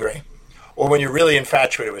raging angry or when you're really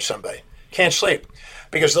infatuated with somebody. Can't sleep.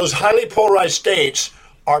 Because those highly polarized states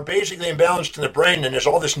are basically imbalanced in the brain and there's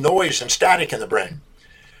all this noise and static in the brain.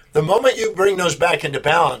 The moment you bring those back into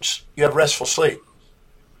balance, you have restful sleep.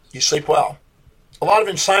 You sleep well. A lot of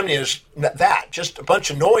insomnia is just a bunch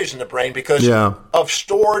of noise in the brain because of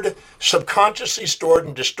subconsciously stored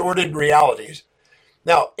and distorted realities.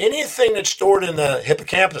 Now, anything that's stored in the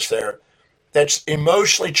hippocampus there that's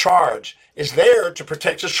emotionally charged is there to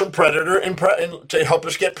protect us from predator and to help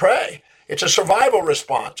us get prey. It's a survival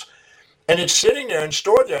response. And it's sitting there and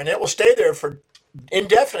stored there, and it will stay there for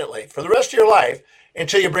indefinitely, for the rest of your life,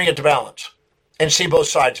 until you bring it to balance and see both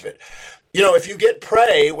sides of it. You know, if you get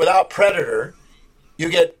prey without predator, you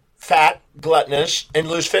get fat, gluttonous, and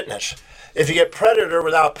lose fitness. If you get predator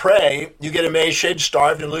without prey, you get emaciated,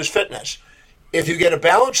 starved, and lose fitness. If you get a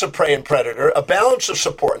balance of prey and predator, a balance of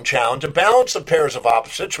support and challenge, a balance of pairs of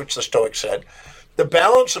opposites, which the Stoics said, the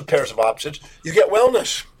balance of pairs of opposites, you get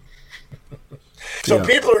wellness. So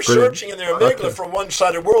people are searching in their amygdala from one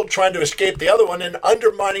side of the world, trying to escape the other one and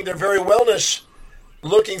undermining their very wellness,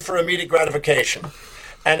 looking for immediate gratification.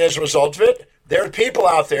 And as a result of it, there are people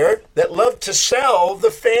out there that love to sell the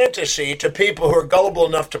fantasy to people who are gullible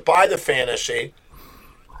enough to buy the fantasy.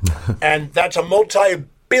 And that's a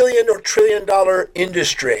multi-billion or trillion-dollar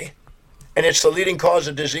industry. And it's the leading cause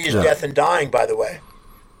of disease, death, and dying, by the way.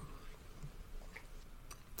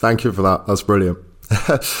 Thank you for that. That's brilliant.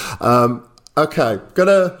 Okay,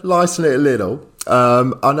 gonna lighten it a little.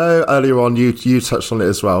 I know earlier on you touched on it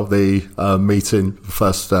as well, the meeting,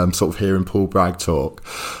 first sort of hearing Paul Bragg talk.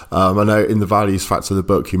 I know in the values factor of the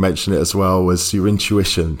book you mentioned it as well, was your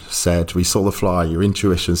intuition said, we saw the fly, your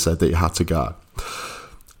intuition said that you had to go.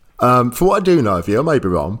 For what I do know of you, I may be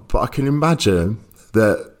wrong, but I can imagine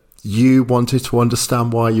that you wanted to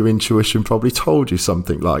understand why your intuition probably told you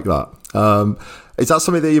something like that. Is that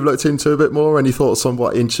something that you've looked into a bit more? Any thoughts on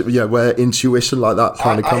what where intuition like that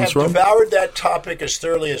kind of comes from? I have devoured that topic as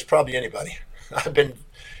thoroughly as probably anybody. I've been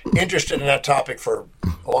interested in that topic for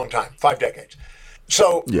a long time, 5 decades.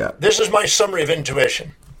 So this is my summary of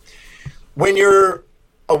intuition. When you're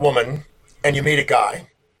a woman and you meet a guy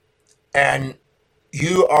and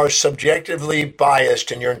you are subjectively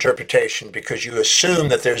biased in your interpretation because you assume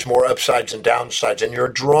that there's more upsides and downsides and you're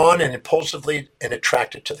drawn and impulsively and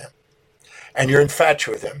attracted to them. And you're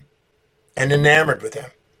infatuated with them and enamored with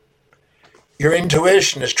them. Your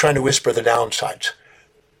intuition is trying to whisper the downsides.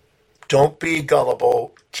 Don't be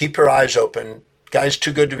gullible. Keep your eyes open. Guy's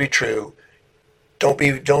too good to be true.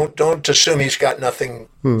 Don't assume he's got nothing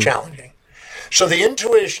challenging. So the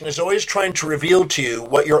intuition is always trying to reveal to you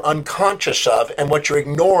what you're unconscious of and what you're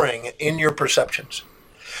ignoring in your perceptions.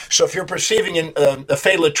 So if you're perceiving a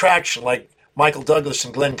fatal attraction like Michael Douglas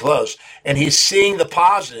and Glenn Close, and he's seeing the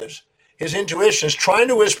positives, his intuition is trying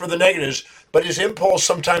to whisper the negatives, but his impulse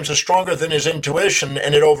sometimes is stronger than his intuition,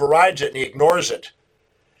 and it overrides it, and he ignores it.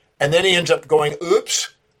 And then he ends up going,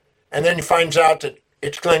 oops, and then he finds out that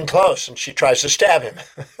it's Glenn Close, and she tries to stab him.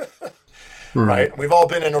 Right? We've all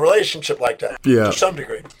been in a relationship like that to some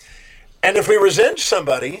degree. And if we resent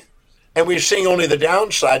somebody, and we're seeing only the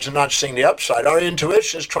downsides and not seeing the upside, our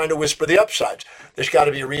intuition is trying to whisper the upsides. There's got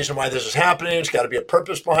to be a reason why this is happening. There's got to be a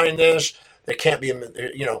purpose behind this. There can't be,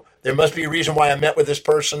 there must be a reason why I met with this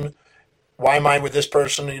person. Why am I with this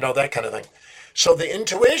person? That kind of thing. So the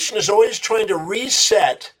intuition is always trying to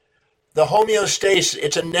reset the homeostasis.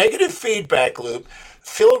 It's a negative feedback loop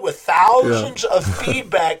filled with thousands of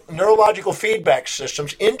neurological feedback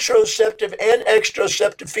systems, interoceptive and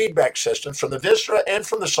exteroceptive feedback systems from the viscera and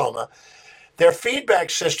from the soma. They're feedback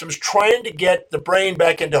systems trying to get the brain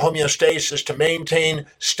back into homeostasis to maintain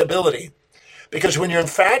stability. Because when you're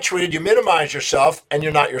infatuated, you minimize yourself and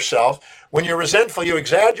you're not yourself. When you're resentful, you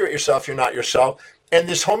exaggerate yourself, you're not yourself. And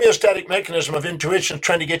this homeostatic mechanism of intuition is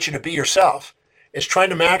trying to get you to be yourself. It's trying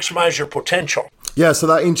to maximize your potential. Yeah, so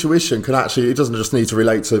that intuition can actually, it doesn't just need to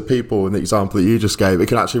relate to people in the example that you just gave. It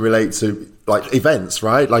can actually relate to like events,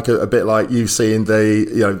 right? Like a bit like you seeing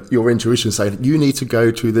your intuition saying, you need to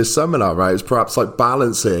go to this seminar, right? It's perhaps like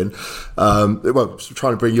balancing, trying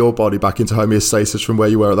to bring your body back into homeostasis from where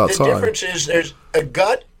you were at that time. The difference is there's a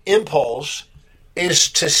gut impulse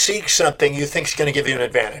is to seek something you think is going to give you an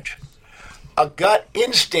advantage. A gut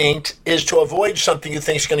instinct is to avoid something you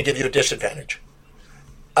think is going to give you a disadvantage.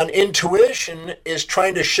 An intuition is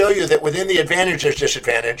trying to show you that within the advantage there's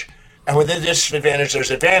disadvantage, and within the disadvantage there's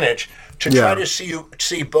advantage, to try to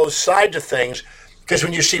see both sides of things, because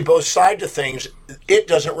when you see both sides of things, it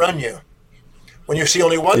doesn't run you. When you see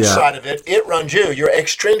only one side of it, it runs you. You're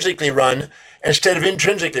extrinsically run instead of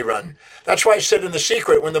intrinsically run. That's why I said in The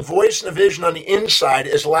Secret, when the voice and the vision on the inside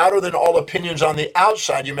is louder than all opinions on the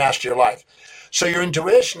outside, you master your life. So your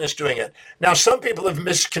intuition is doing it. Now, some people have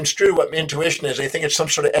misconstrued what intuition is. They think it's some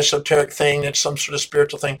sort of esoteric thing. It's some sort of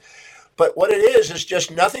spiritual thing. But what it is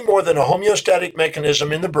just nothing more than a homeostatic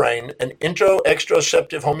mechanism in the brain, an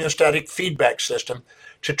exteroceptive homeostatic feedback system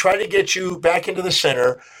to try to get you back into the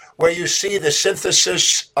center where you see the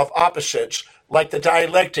synthesis of opposites, like the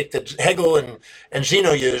dialectic that Hegel and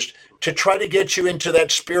Zeno used, to try to get you into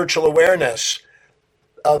that spiritual awareness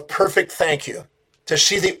of perfect thank you. To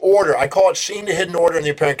see the order. I call it seeing the hidden order in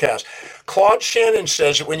the apparent chaos. Claude Shannon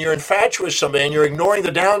says that when you're infatuated with somebody and you're ignoring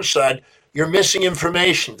the downside, you're missing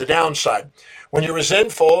information, the downside. When you're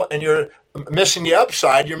resentful and you're missing the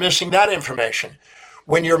upside, you're missing that information.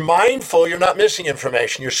 When you're mindful, you're not missing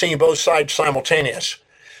information. You're seeing both sides simultaneous.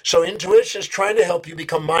 So intuition is trying to help you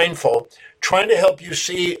become mindful, trying to help you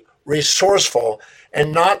see resourceful,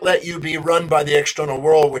 and not let you be run by the external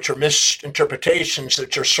world, which are misinterpretations,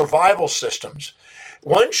 which are survival systems.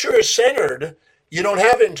 Once you're centered, you don't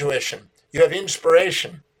have intuition. You have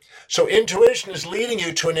inspiration. So intuition is leading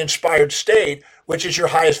you to an inspired state, which is your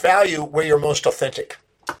highest value, where you're most authentic.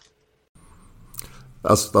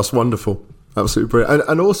 That's wonderful. Absolutely brilliant.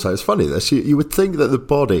 And also, it's funny this, you would think that the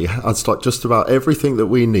body has like just about everything that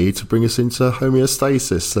we need to bring us into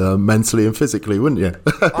homeostasis, mentally and physically, wouldn't you?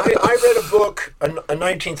 I read a book, a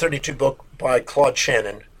 1932 book by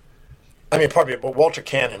Walter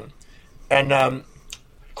Cannon. And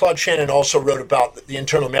Claude Shannon also wrote about the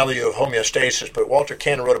internal milieu of homeostasis, but Walter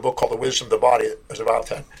Cannon wrote a book called The Wisdom of the Body that was about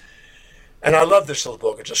that. And I love this little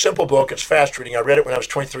book. It's a simple book. It's fast reading. I read it when I was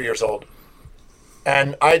 23 years old.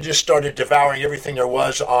 And I just started devouring everything there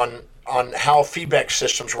was on how feedback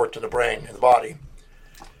systems worked in the brain, in the body.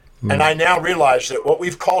 And I now realize that what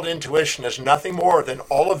we've called intuition is nothing more than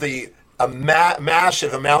all of the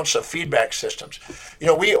massive amounts of feedback systems. You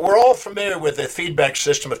know, we're all familiar with the feedback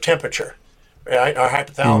system of temperature, right? Our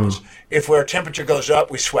hypothalamus. If our temperature goes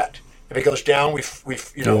up, we sweat. If it goes down, we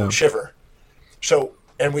shiver. So,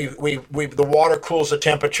 and the water cools the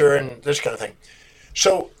temperature and this kind of thing.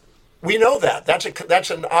 So we know that.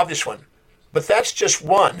 That's an obvious one. But that's just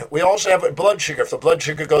one. We also have a blood sugar. If the blood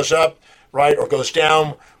sugar goes up, right, or goes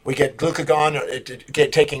down, we get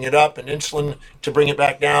glucagon, taking it up, and insulin to bring it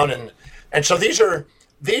back down. And so these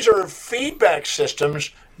are feedback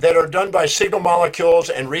systems that are done by signal molecules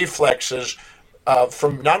and reflexes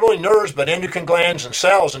from not only nerves, but endocrine glands and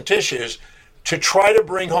cells and tissues to try to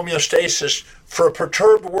bring homeostasis for a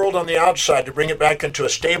perturbed world on the outside to bring it back into a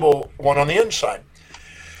stable one on the inside.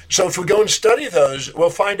 So if we go and study those, we'll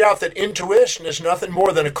find out that intuition is nothing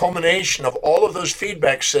more than a culmination of all of those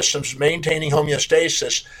feedback systems maintaining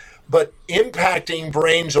homeostasis, but impacting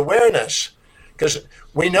brain's awareness. Because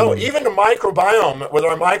we know even the microbiome with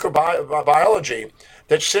our microbiology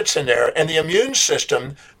that sits in there and the immune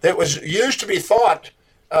system that was used to be thought,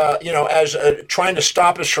 as trying to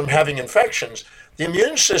stop us from having infections, the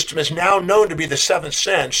immune system is now known to be the seventh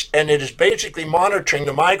sense, and it is basically monitoring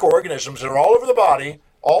the microorganisms that are all over the body,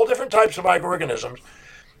 all different types of microorganisms,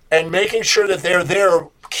 and making sure that they're there,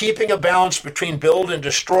 keeping a balance between build and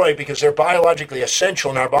destroy because they're biologically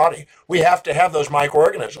essential in our body. We have to have those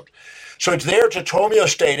microorganisms. So it's there to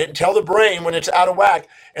homeostate it and tell the brain when it's out of whack,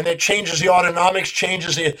 and it changes the autonomics,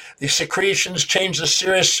 changes the secretions, changes the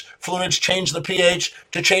serous fluids, change the pH,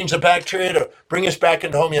 to change the bacteria, to bring us back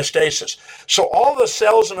into homeostasis. So all the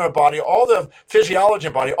cells in our body, all the physiology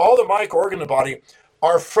in the body, all the microorganisms in the body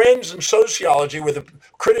are friends in sociology with the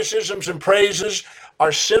criticisms and praises,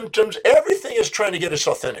 our symptoms. Everything is trying to get us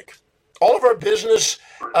authentic. All of our business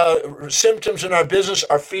symptoms in our business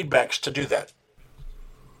are feedbacks to do that.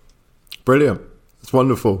 Brilliant. It's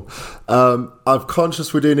wonderful. I'm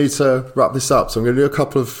conscious we do need to wrap this up, so I'm going to do a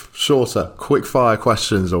couple of shorter, quick fire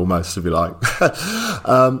questions almost, if you like.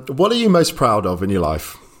 What are you most proud of in your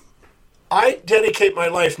life? I dedicate my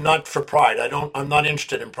life not for pride. I'm not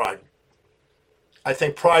interested in pride. I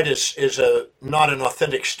think pride is not an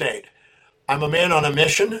authentic state. I'm a man on a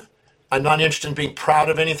mission. I'm not interested in being proud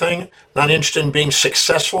of anything, not interested in being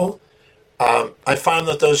successful. I find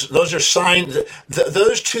that those are signs,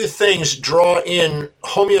 those two things draw in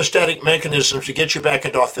homeostatic mechanisms to get you back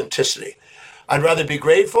into authenticity. I'd rather be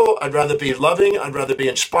grateful, I'd rather be loving, I'd rather be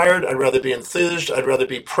inspired, I'd rather be enthused, I'd rather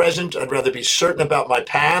be present, I'd rather be certain about my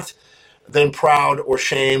path than proud or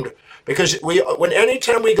shamed. Because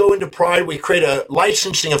anytime we go into pride, we create a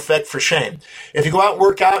licensing effect for shame. If you go out and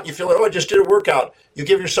work out, you feel like, oh, I just did a workout. You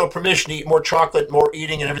give yourself permission to eat more chocolate, more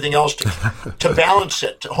eating, and everything else to balance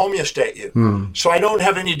it, to homeostate you. So I don't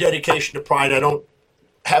have any dedication to pride. I don't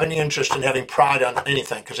have any interest in having pride on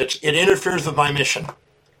anything because it interferes with my mission.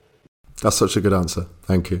 That's such a good answer.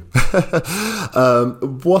 Thank you.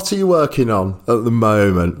 What are you working on at the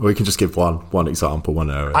moment? We can just give one example, one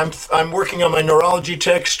area. I'm working on my neurology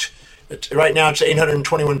text. Right now it's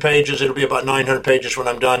 821 pages. It'll be about 900 pages when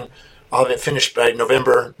I'm done. I'll have it finished by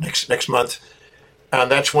November next month.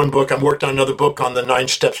 And that's one book. I'm working on another book on the 9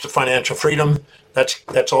 steps to financial freedom.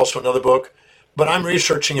 That's also another book. But I'm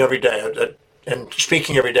researching every day and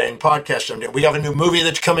speaking every day and podcasting. We have a new movie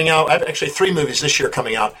that's coming out. I have actually 3 movies this year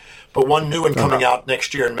coming out, but one new one coming out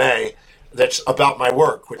next year in May that's about my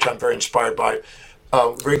work, which I'm very inspired by.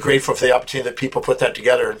 Very grateful for the opportunity that people put that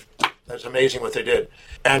together. That's amazing what they did.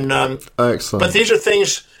 And excellent. But these are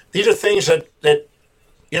things that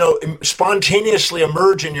spontaneously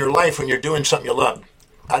emerge in your life when you're doing something you love.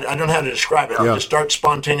 I don't know how to describe it. I'll just start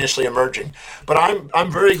spontaneously emerging. But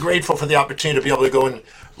I'm very grateful for the opportunity to be able to go and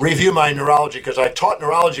review my neurology because I taught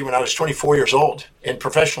neurology when I was 24 years old in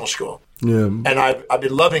professional school. Yeah. And I've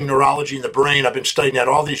been loving neurology in the brain. I've been studying that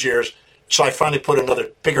all these years. So I finally put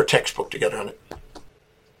another bigger textbook together on it.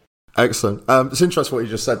 Excellent. It's interesting what you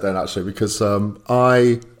just said then, actually, because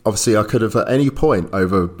I could have at any point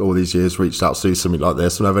over all these years reached out to do something like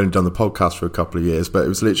this, and I've only done the podcast for a couple of years, but it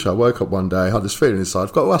was literally I woke up one day, I had this feeling inside,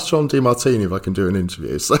 I've got to ask John Demartini if I can do an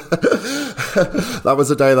interview. So that was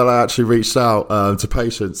the day that I actually reached out to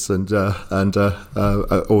patients and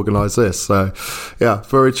organised this. So yeah,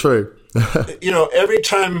 very true. Every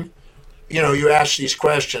time you ask these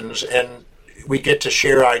questions and we get to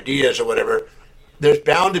share ideas or whatever, there's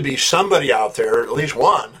bound to be somebody out there, at least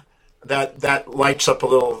one, that lights up a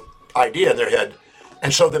little idea in their head.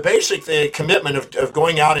 And so the commitment of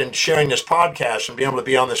going out and sharing this podcast and being able to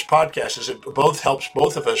be on this podcast is it helps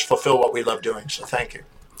both of us fulfill what we love doing. So thank you.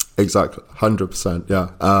 Exactly, 100%, yeah.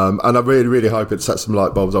 And I really, really hope it sets some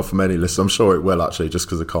light bulbs off for many listeners. I'm sure it will, actually, just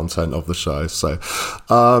because of the content of the show. So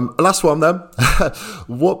last one then.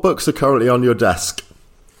 What books are currently on your desk?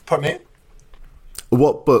 Pardon me?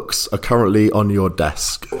 What books are currently on your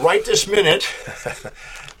desk? Right this minute.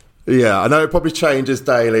 Yeah, I know it probably changes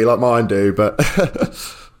daily like mine do, but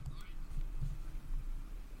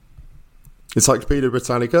Encyclopedia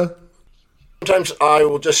Britannica? Sometimes I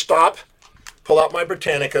will just stop, pull out my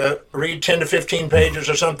Britannica, read 10 to 15 pages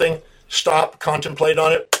or something, stop, contemplate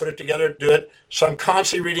on it, put it together, do it. So I'm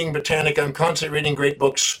constantly reading Britannica, I'm constantly reading great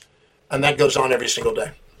books, and that goes on every single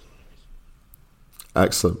day.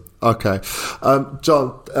 Excellent. Okay.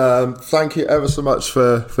 John, thank you ever so much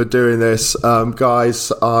for doing this.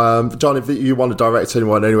 Guys, John, if you want to direct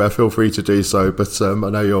anyone anywhere, feel free to do so. But I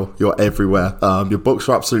know you're everywhere. Your books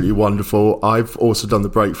are absolutely wonderful. I've also done the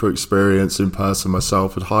Breakthrough Experience in person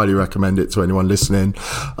myself. I'd highly recommend it to anyone listening.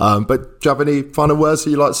 But do you have any final words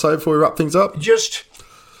that you'd like to say before we wrap things up? Just,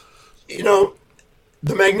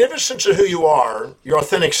 the magnificence of who you are, your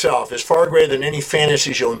authentic self, is far greater than any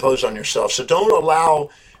fantasies you'll impose on yourself. So don't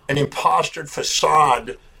allow an impostered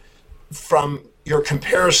facade from your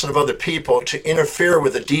comparison of other people to interfere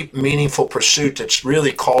with a deep, meaningful pursuit that's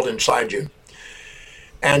really called inside you.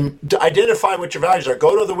 And identify what your values are.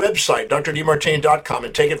 Go to the website, drdemartini.com,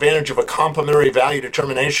 and take advantage of a complimentary value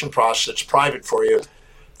determination process that's private for you.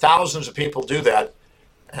 Thousands of people do that.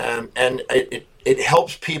 And it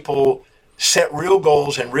helps people set real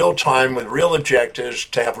goals in real time with real objectives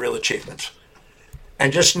to have real achievements.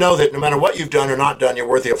 And just know that no matter what you've done or not done, you're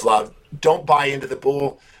worthy of love. Don't buy into the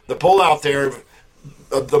bull out there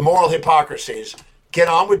of the moral hypocrisies. Get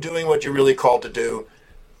on with doing what you're really called to do.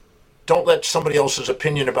 Don't let somebody else's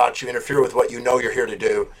opinion about you interfere with what you know you're here to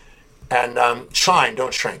do. And shine,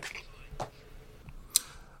 don't shrink.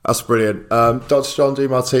 That's brilliant. Dr. John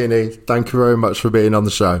Demartini, thank you very much for being on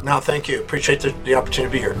the show. No, thank you. Appreciate the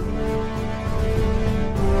opportunity to be here.